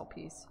a fossil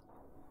piece.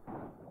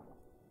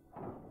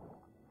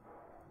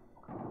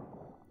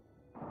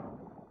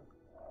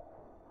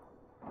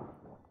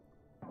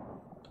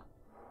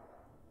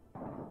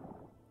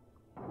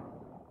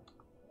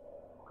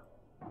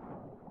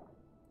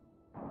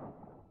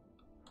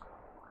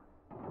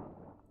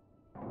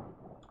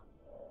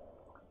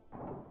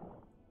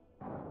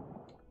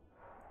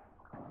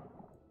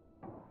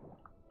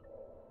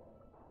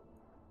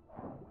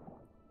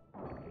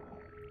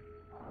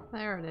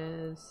 There it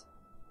is.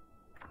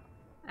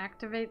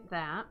 Activate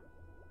that.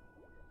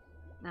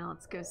 Now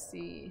let's go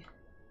see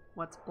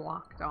what's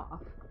blocked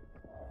off.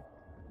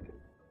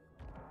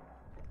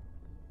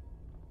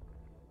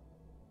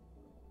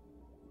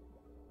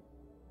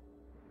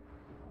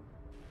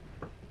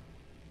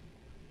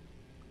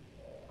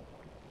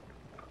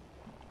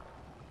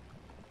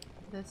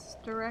 This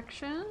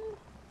direction.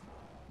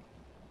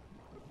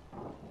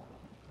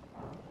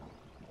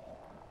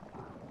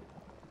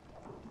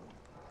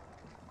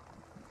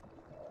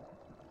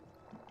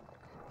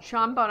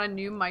 Sean bought a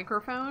new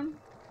microphone,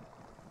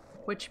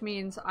 which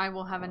means I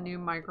will have a new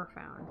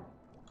microphone.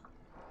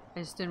 I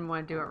just didn't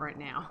want to do it right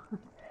now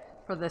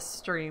for this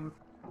stream.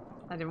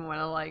 I didn't want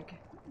to like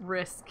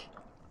risk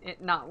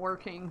it not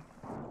working.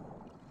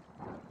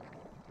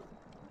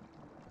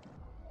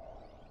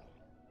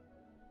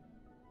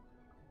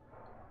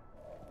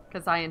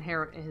 Because I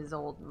inherit his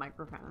old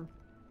microphone.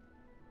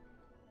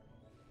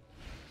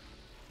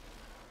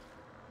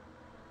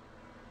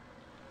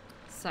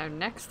 So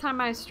next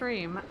time I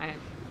stream, I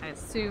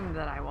assume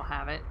that I will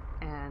have it,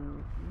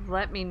 and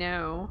let me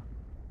know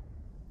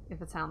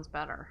if it sounds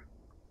better.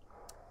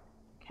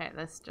 Okay,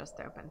 this just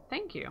opened.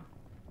 Thank you.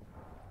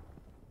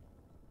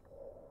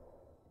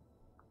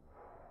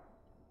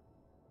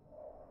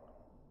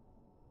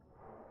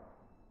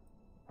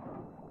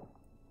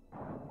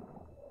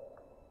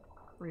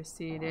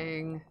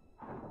 Receding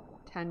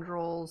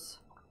tendrils.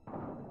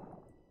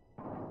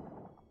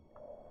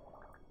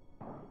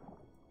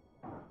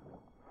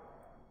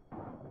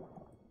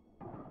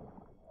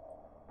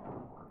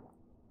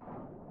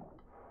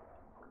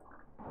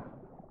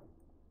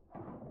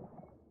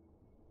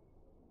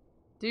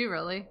 Do you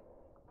really?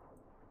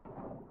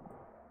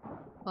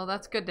 Well,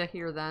 that's good to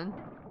hear then.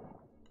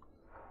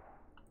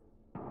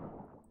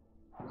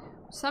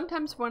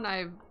 Sometimes when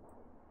I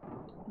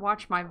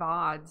watch my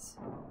VODs,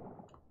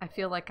 I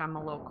feel like I'm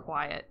a little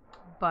quiet,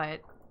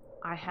 but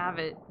I have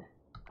it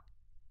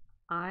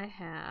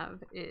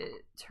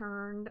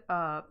turned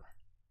up.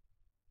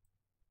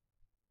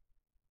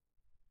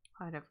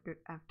 I'd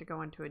have to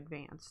go into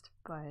advanced,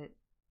 but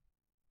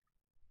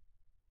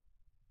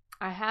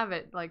I have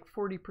it like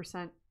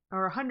 40%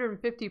 or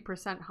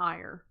 150%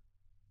 higher.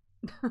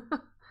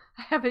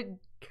 I have it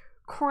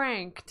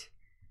cranked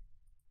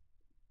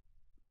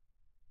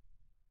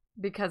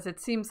because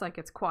it seems like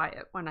it's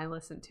quiet when I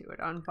listen to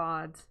it on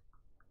VODs.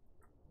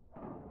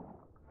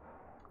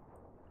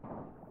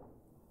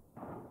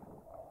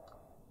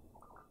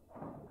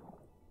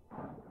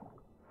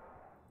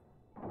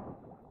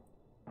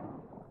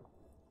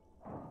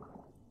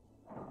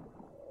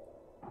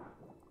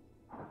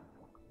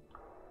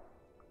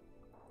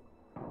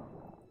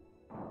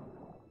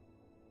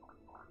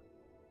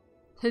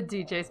 The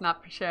DJ's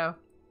not for show.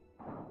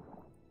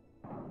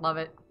 Love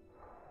it.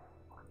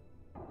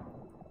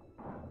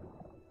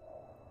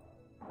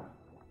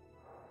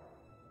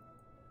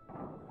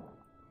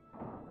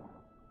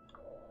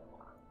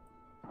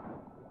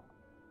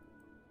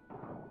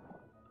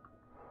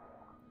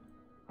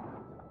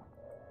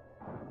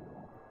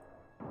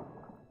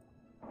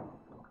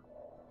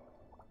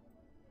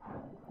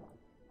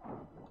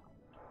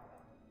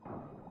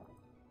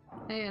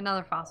 Hey,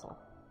 another fossil.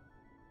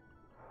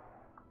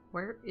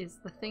 Where is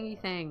the thingy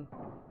thing?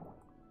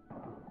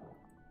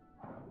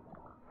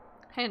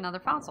 Hey,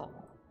 another fossil.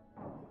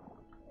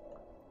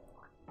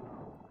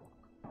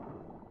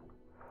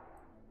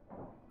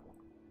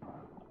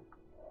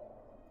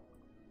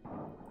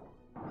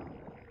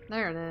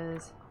 There it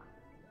is.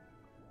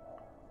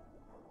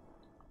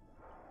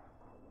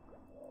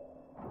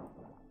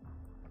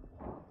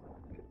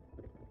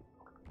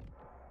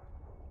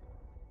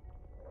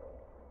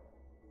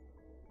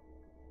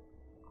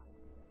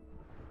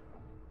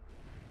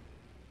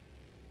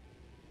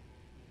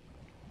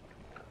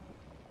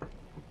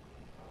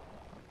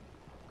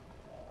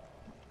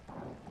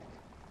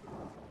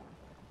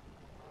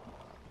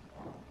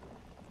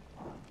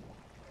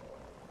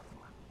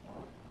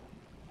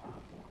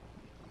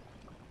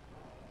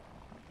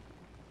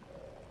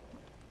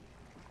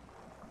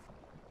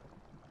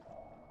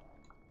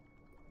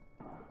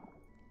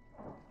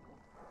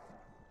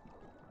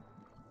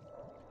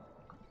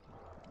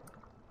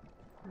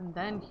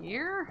 then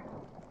here?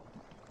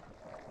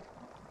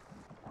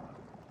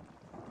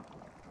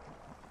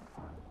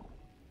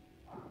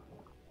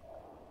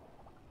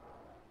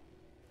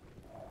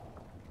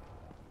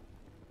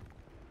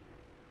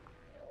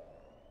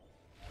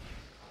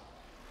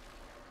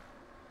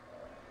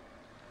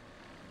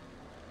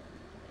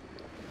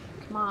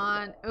 Come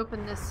on,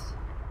 open this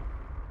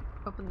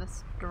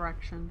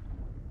direction.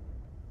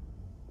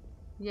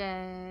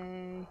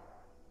 Yay.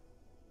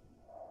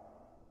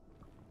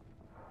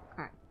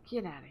 Alright,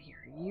 get out of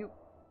here, you.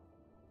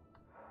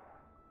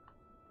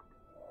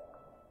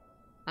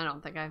 I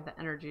don't think I have the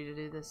energy to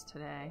do this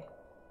today.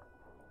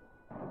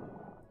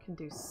 Can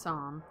do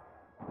some.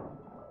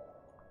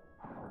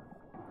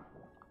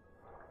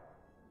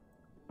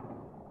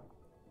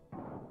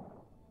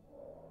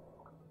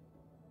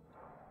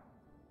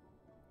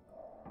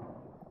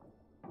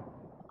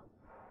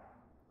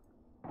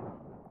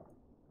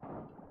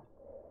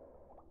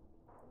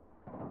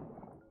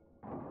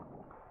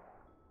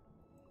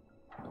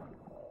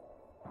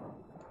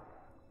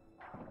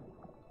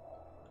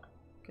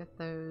 Get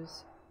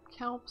those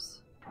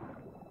kelps.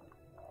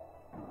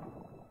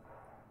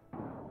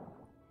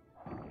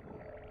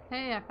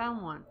 Hey, I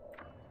found one.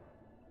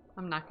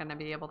 I'm not going to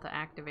be able to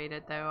activate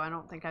it though. I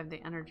don't think I have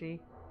the energy.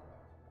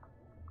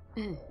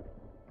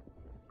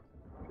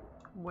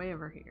 Way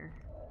over here.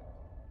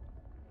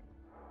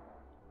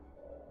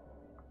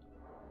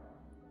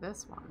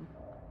 This one.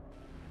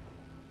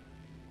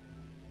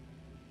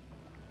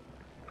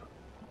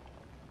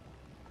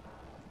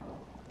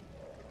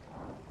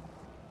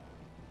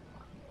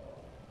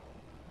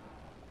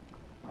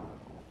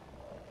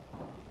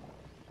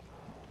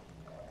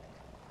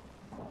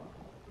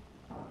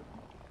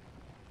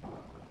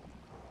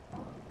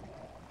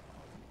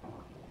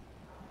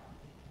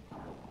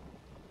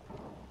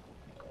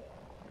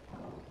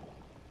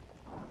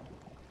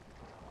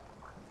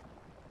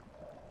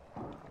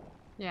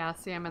 Yeah,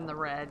 see, I'm in the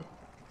red.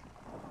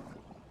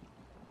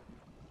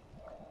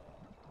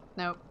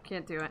 Nope,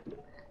 can't do it.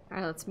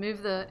 Alright, let's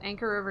move the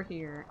anchor over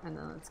here, and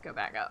then let's go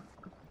back up.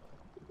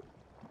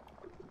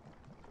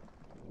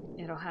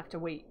 It'll have to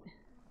wait.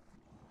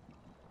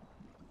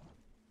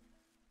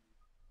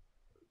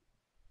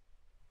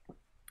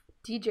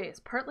 DJ is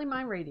partly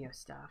my radio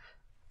stuff.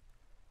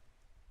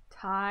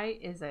 Thai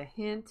is a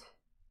hint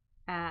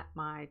at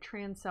my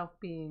trans self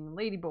being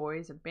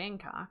ladyboys of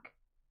Bangkok.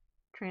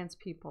 Trans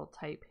people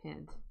type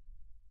hint.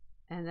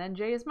 And then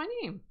J is my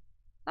name.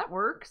 That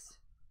works.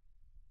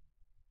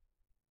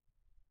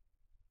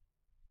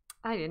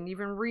 I didn't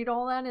even read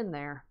all that in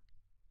there.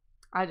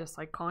 I just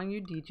like calling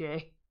you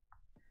DJ.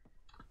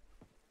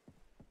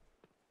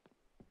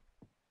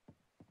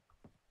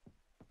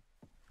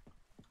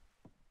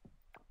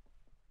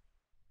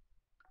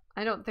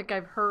 I don't think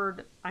I've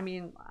heard, I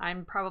mean,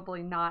 I'm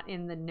probably not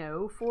in the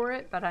know for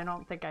it, but I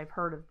don't think I've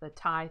heard of the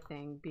Thai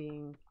thing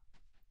being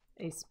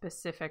a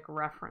specific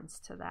reference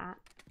to that.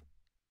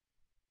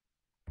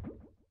 Okay,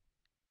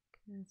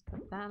 let's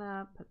put that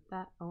up, put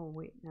that, oh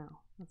wait, no.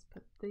 Let's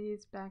put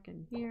these back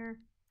in here,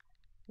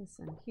 this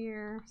in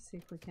here, see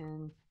if we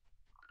can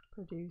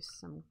produce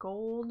some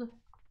gold.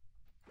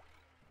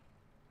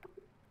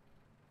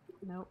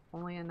 Nope,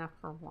 only enough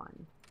for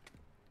one.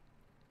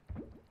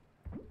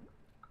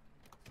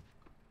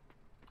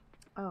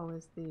 Oh,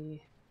 is the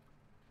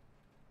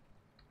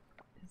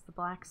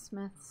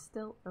blacksmith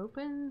still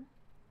open?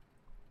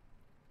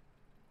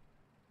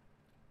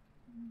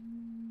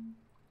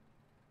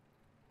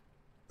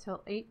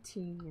 Till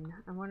 18.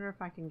 I wonder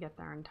if I can get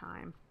there in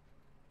time.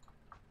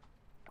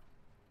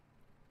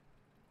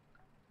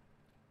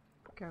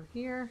 Go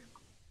here.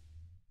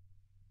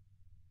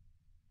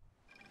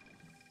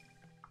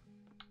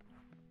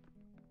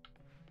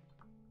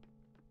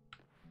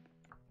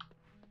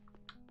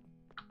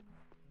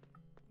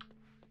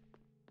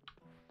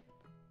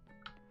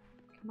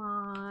 Come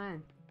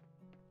on.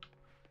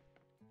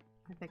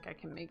 I think I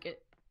can make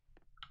it.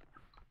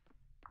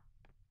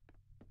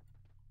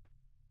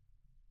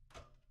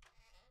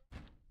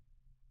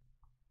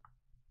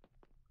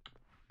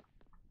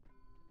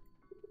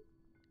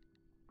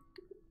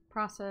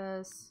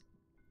 Process.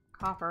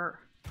 Copper.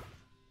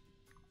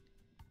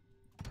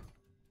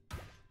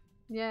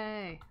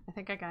 Yay. I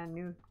think I got a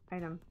new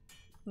item.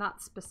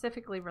 Not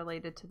specifically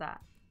related to that.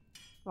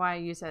 Why I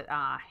use it?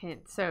 Ah,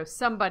 hint. So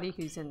somebody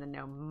who's in the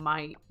know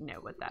might know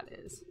what that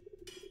is.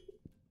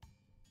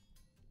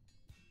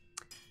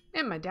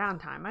 In my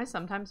downtime, I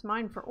sometimes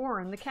mine for ore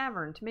in the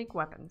cavern to make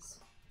weapons.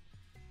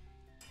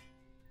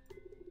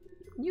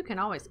 You can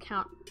always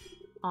count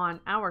on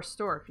our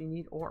store if you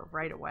need ore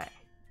right away.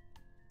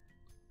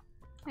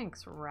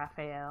 Thanks,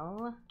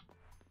 Raphael.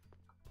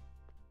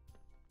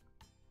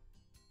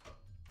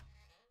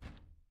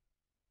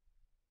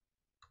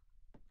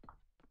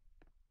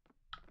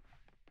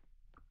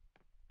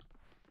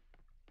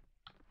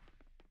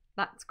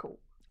 That's cool.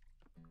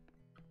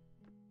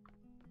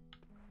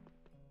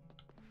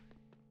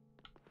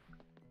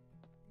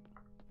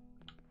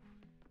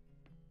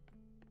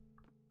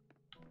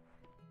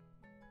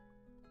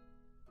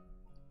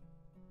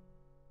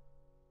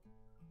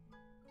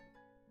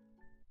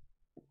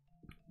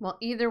 Well,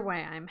 either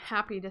way, I'm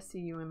happy to see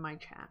you in my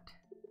chat.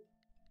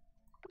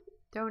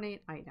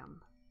 Donate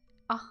item.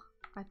 Oh,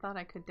 I thought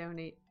I could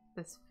donate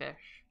this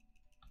fish,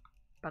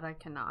 but I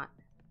cannot.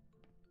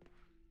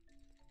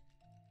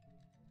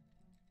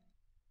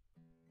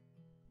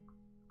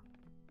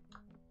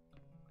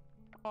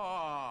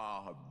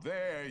 Ah,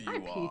 there you Hi, are.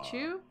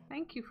 Pichu.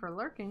 Thank you for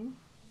lurking.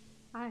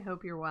 I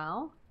hope you're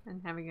well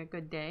and having a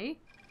good day.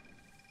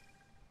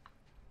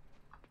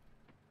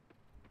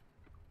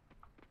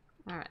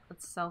 Alright,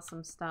 let's sell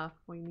some stuff.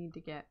 We need to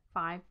get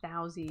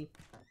 5,000.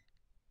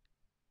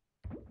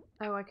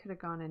 Oh, I could have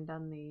gone and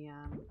done the,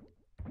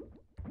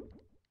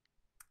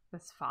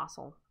 this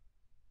fossil.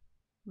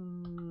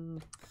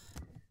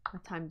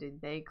 What time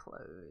did they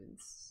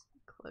close?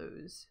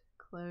 Close.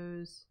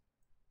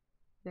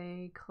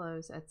 They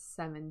close at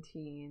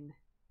 17.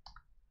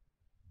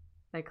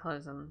 They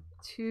close them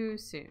too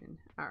soon.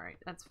 Alright,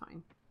 that's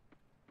fine.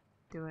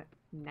 Do it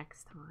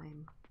next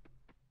time.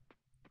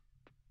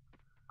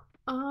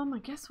 I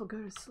guess we'll go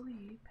to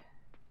sleep.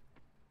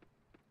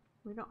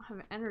 We don't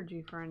have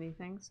energy for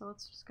anything, so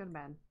let's just go to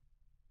bed.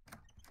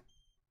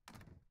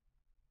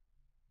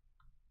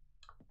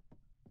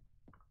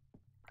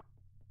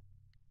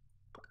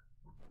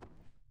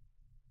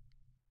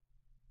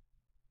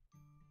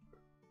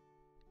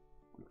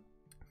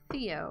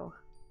 Theo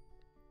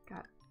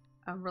got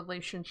a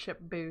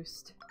relationship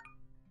boost.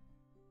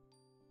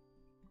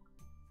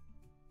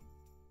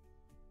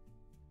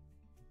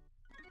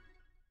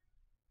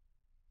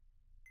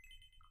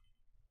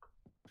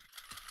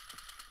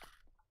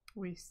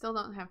 We still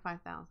don't have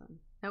 5,000.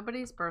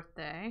 Nobody's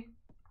birthday.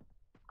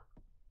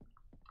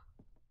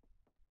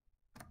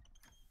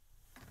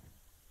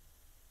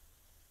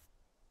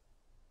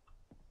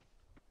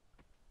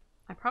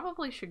 I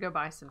probably should go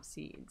buy some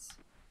seeds.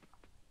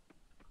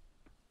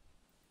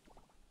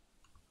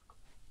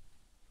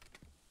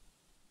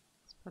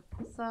 Let's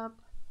put this up.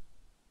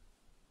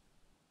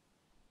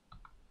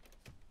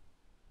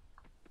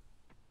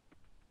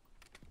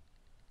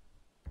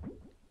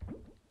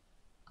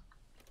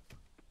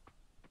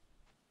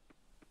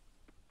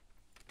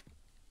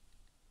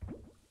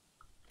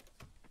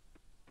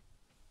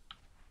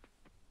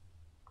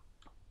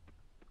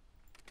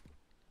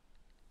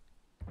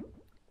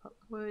 Put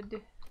wood.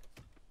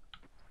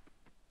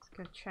 Let's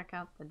go check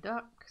out the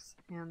ducks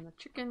and the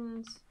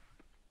chickens.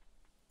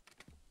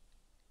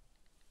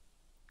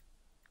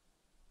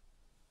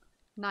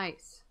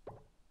 Nice.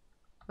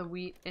 The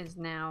wheat is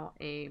now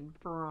a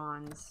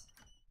bronze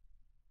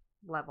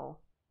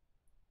level.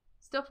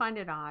 Still find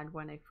it odd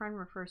when a friend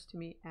refers to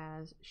me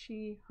as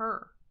she,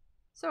 her.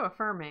 So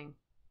affirming,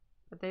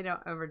 but they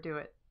don't overdo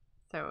it.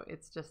 So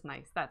it's just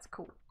nice. That's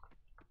cool.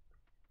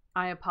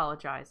 I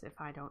apologize if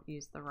I don't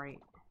use the right.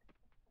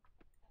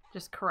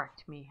 Just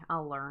correct me.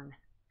 I'll learn.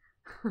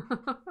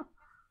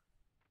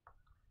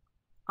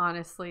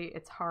 Honestly,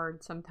 it's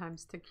hard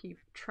sometimes to keep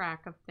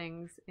track of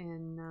things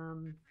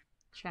in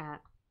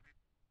chat.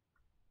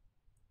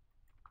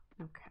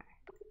 Okay.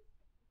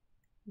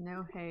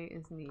 No hay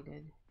is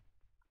needed.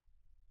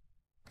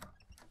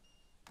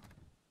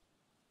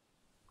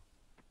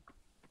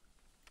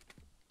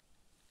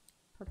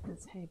 Put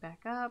this hay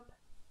back up.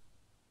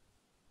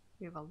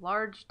 We have a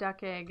large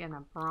duck egg and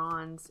a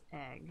bronze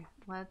egg.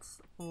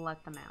 Let's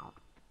let them out.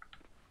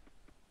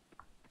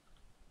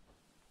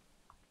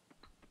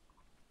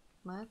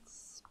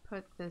 Let's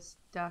put this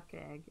duck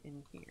egg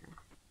in here.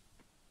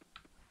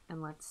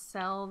 And let's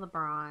sell the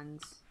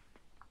bronze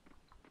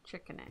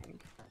chicken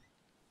egg.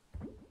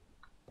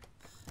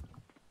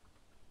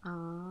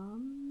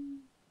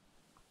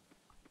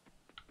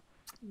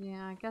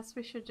 Yeah, I guess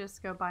we should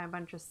just go buy a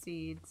bunch of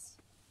seeds.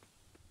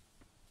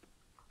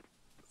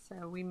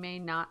 So we may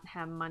not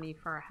have money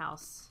for a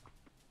house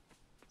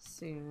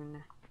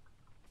soon.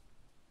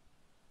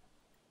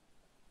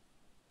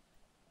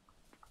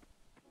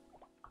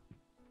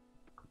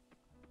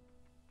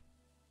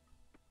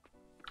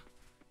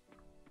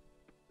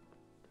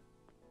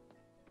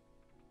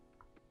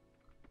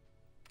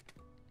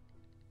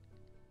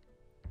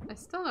 I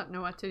still don't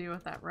know what to do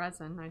with that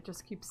resin. I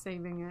just keep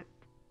saving it.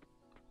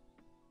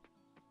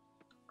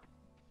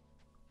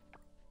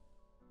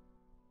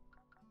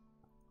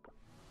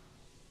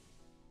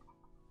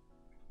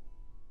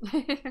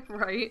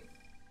 Right?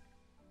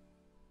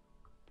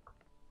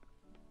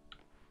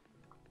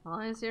 As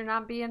long as you're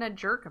not being a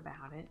jerk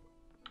about it.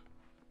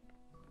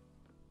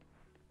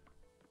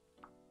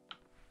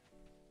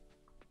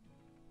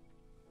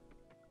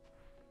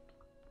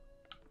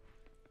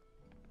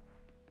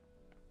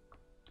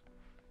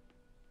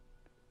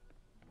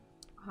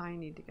 I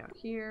need to go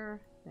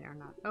here. They are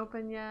not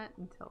open yet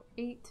until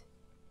 8,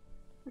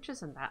 which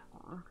isn't that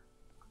long.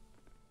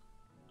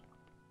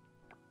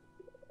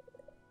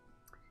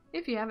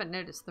 If you haven't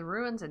noticed, the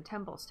ruins and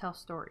temples tell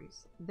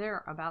stories.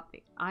 They're about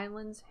the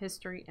island's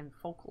history and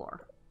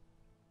folklore.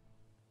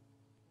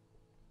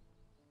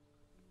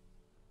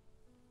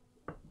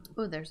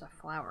 Oh, there's a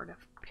flower to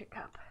pick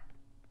up.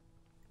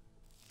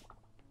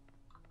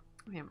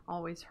 I am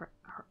always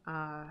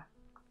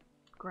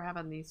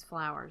grabbing these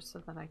flowers so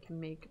that I can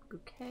make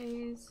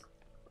bouquets.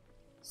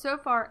 So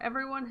far,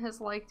 everyone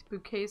has liked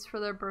bouquets for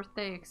their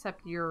birthday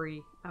except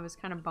Yuri. I was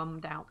kind of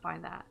bummed out by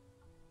that.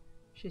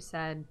 She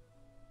said,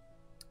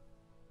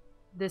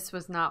 "This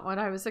was not what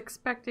I was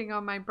expecting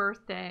on my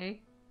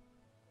birthday,"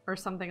 or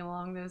something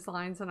along those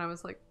lines, and I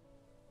was like,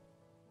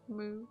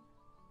 "Moo,"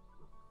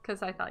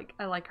 because I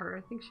like her.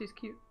 I think she's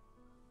cute.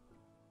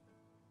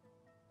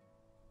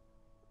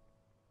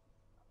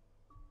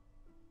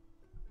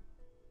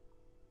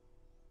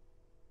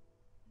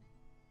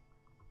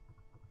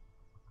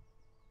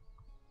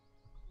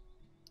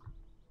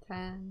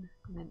 $10.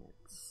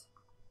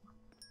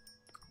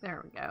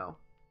 There we go.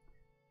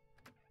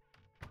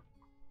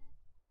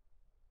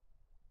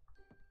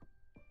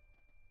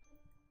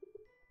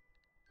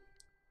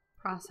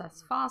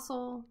 Process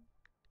fossil.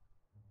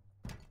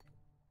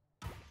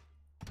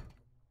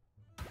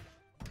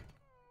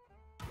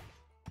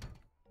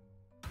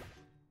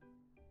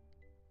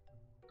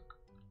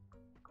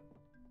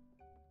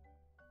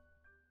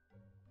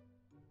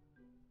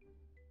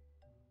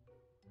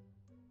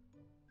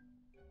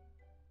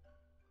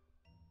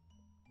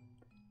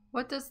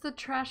 What does the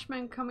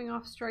trashman coming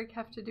off strike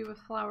have to do with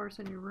flowers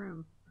in your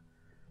room?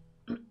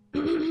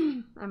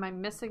 Am I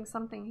missing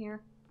something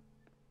here?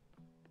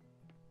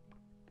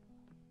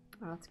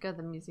 Oh, let's go to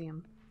the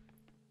museum.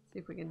 See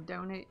if we can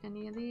donate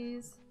any of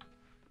these.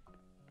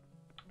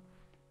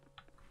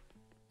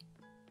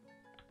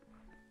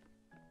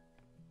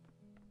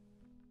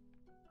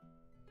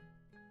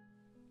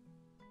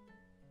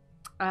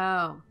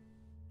 Oh.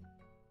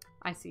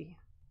 I see.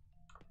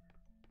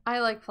 I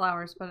like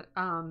flowers, but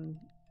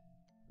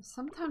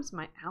sometimes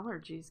my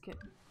allergies get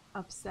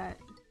upset.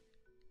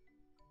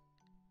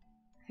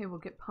 Hey, we'll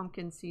get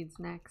pumpkin seeds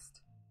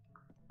next.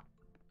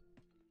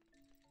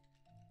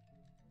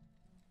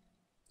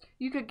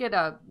 You could get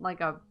a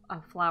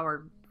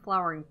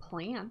flowering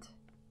plant,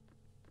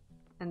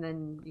 and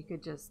then you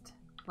could just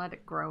let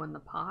it grow in the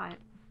pot.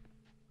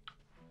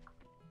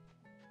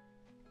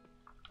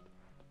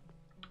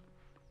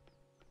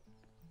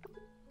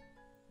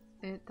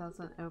 It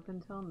doesn't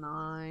open till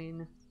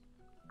 9.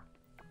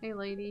 Hey,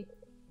 lady.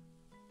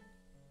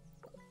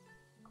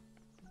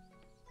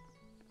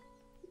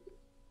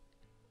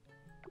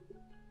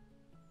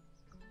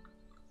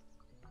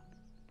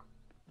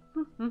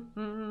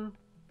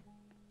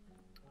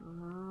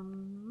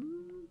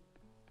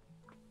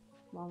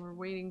 While we're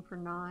waiting for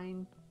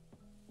 9,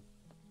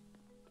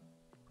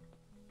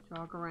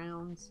 jog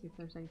around, see if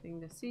there's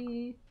anything to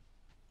see,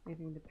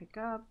 anything to pick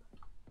up.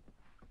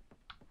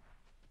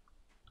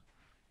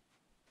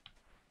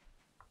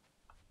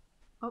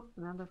 Oh,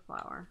 another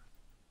flower.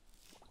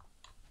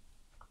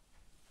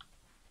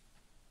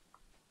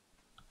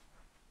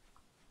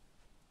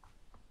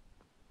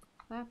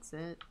 That's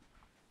it.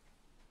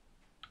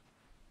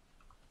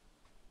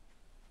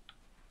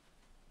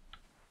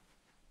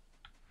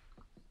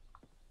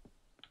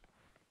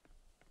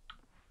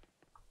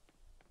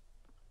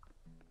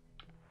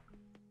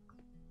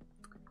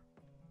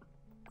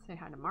 Say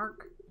hi to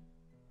Mark.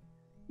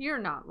 You're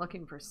not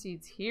looking for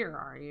seeds here,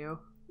 are you?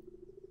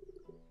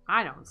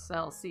 I don't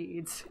sell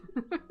seeds.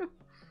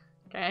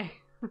 Okay.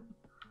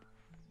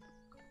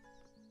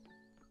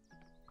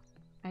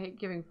 I hate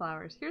giving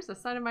flowers. Here's a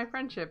sign of my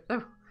friendship,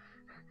 though.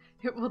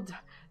 It will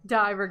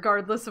die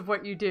regardless of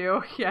what you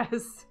do.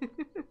 Yes.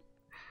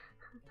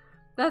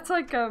 That's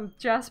like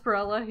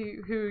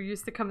Jasperella, who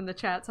used to come in the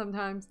chat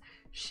sometimes.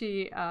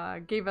 She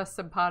gave us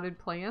some potted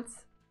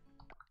plants.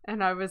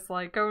 And I was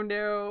like, oh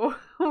no,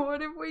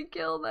 what if we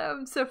kill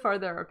them? So far,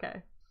 they're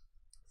okay.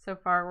 So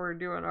far, we're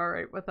doing all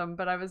right with them.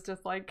 But I was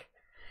just like,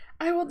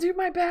 I will do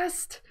my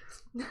best.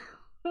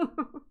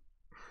 Oh,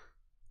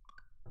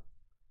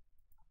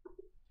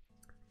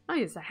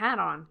 he has a hat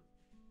on.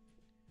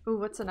 Ooh,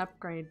 what's an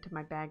upgrade to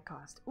my bag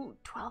cost? Ooh,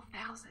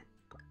 12,000.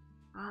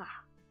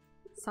 Ah,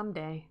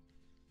 someday.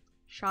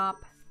 Shop.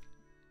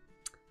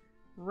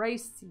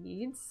 Rice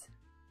seeds.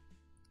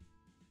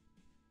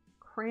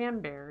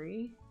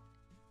 Cranberry.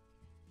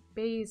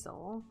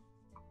 Basil.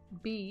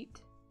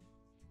 Beet.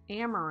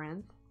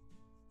 Amaranth.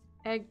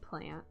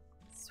 Eggplant.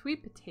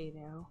 Sweet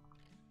potato.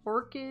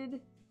 Orchid.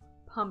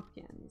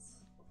 Pumpkins.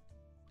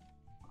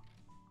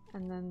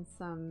 And then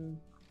some...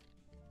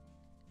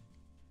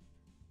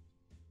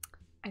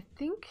 I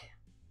think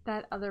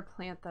that other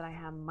plant that I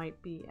have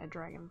might be a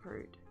dragon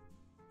fruit.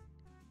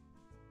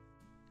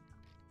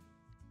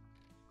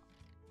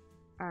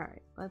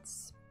 Alright,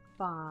 let's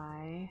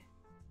buy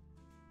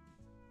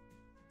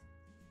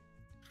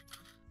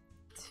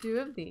 2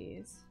 of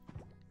these.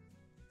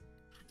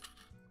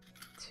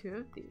 2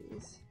 of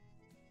these.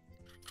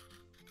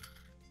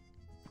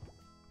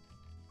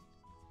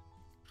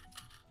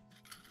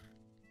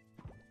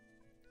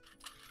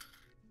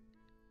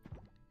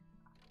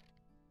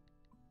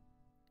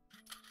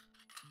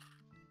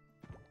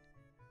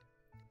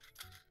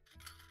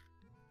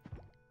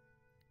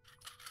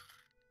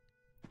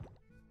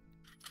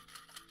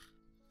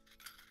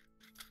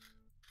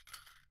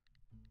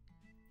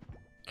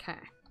 Okay,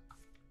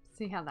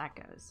 see how that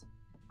goes.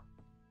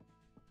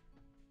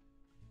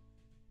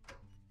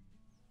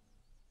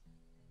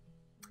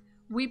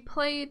 We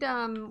played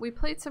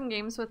some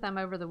games with them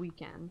over the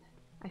weekend.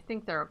 I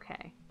think they're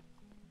okay.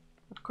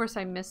 Of course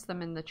I missed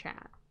them in the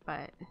chat,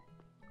 but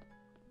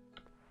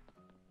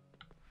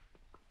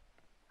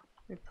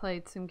we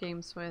played some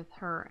games with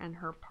her and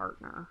her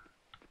partner.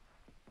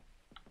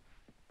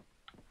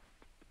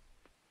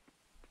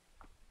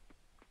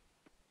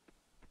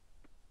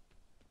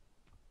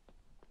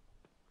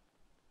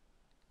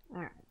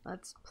 Alright,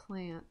 let's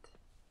plant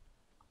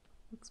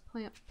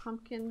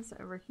pumpkins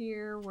over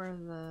here where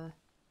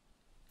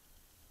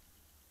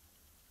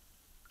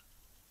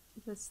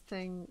this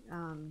thing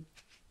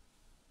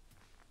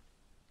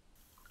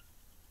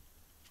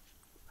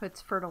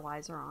puts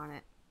fertilizer on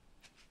it.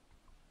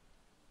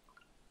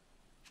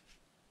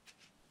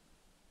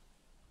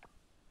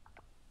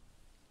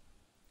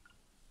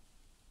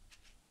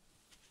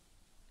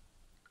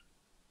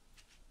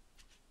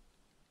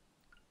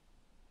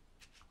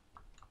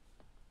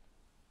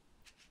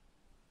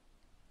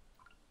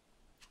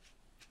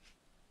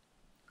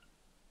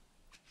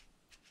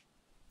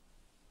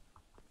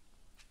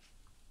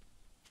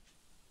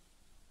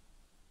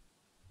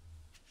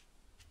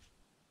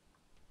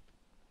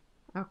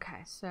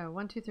 Okay, so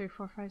 1, 2, 3,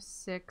 4, 5,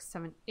 6,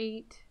 7,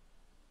 8,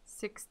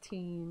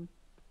 16.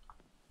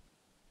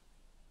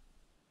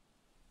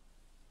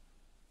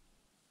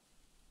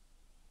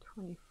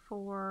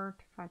 24,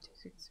 5, 2,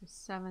 6, 2,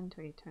 7,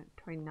 28,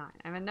 29.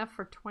 I have enough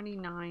for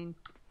 29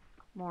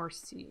 more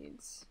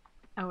seeds.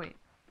 Oh wait.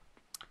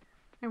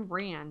 I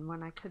ran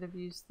when I could have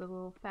used the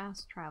little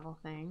fast travel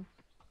thing.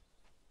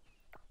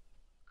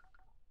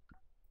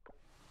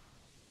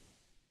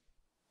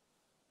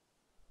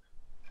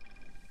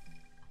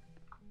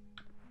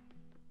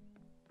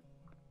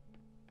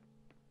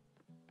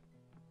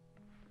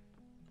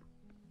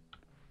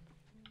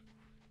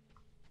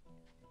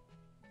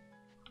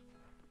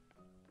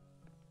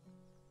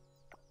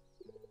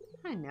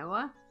 Hi,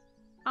 Noah.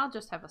 I'll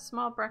just have a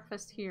small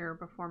breakfast here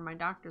before my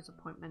doctor's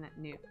appointment at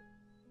noon.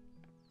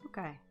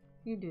 Okay,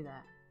 you do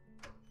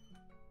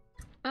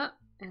that.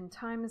 And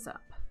time is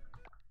up.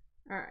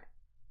 Alright.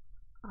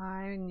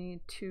 I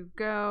need to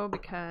go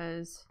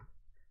because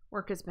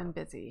work has been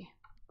busy.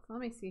 So let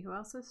me see who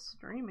else is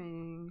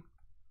streaming.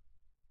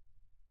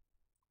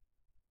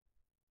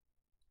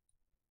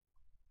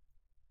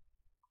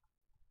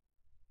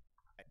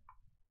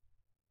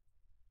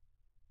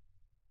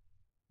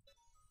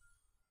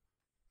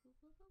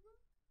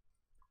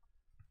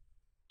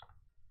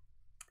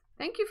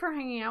 Thank you for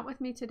hanging out with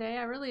me today.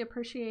 I really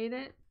appreciate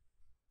it.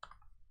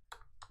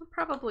 I'll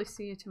probably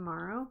see you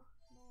tomorrow.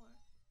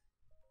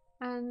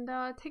 And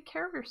take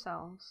care of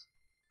yourselves.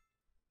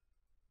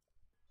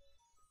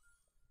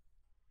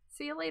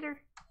 See you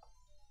later.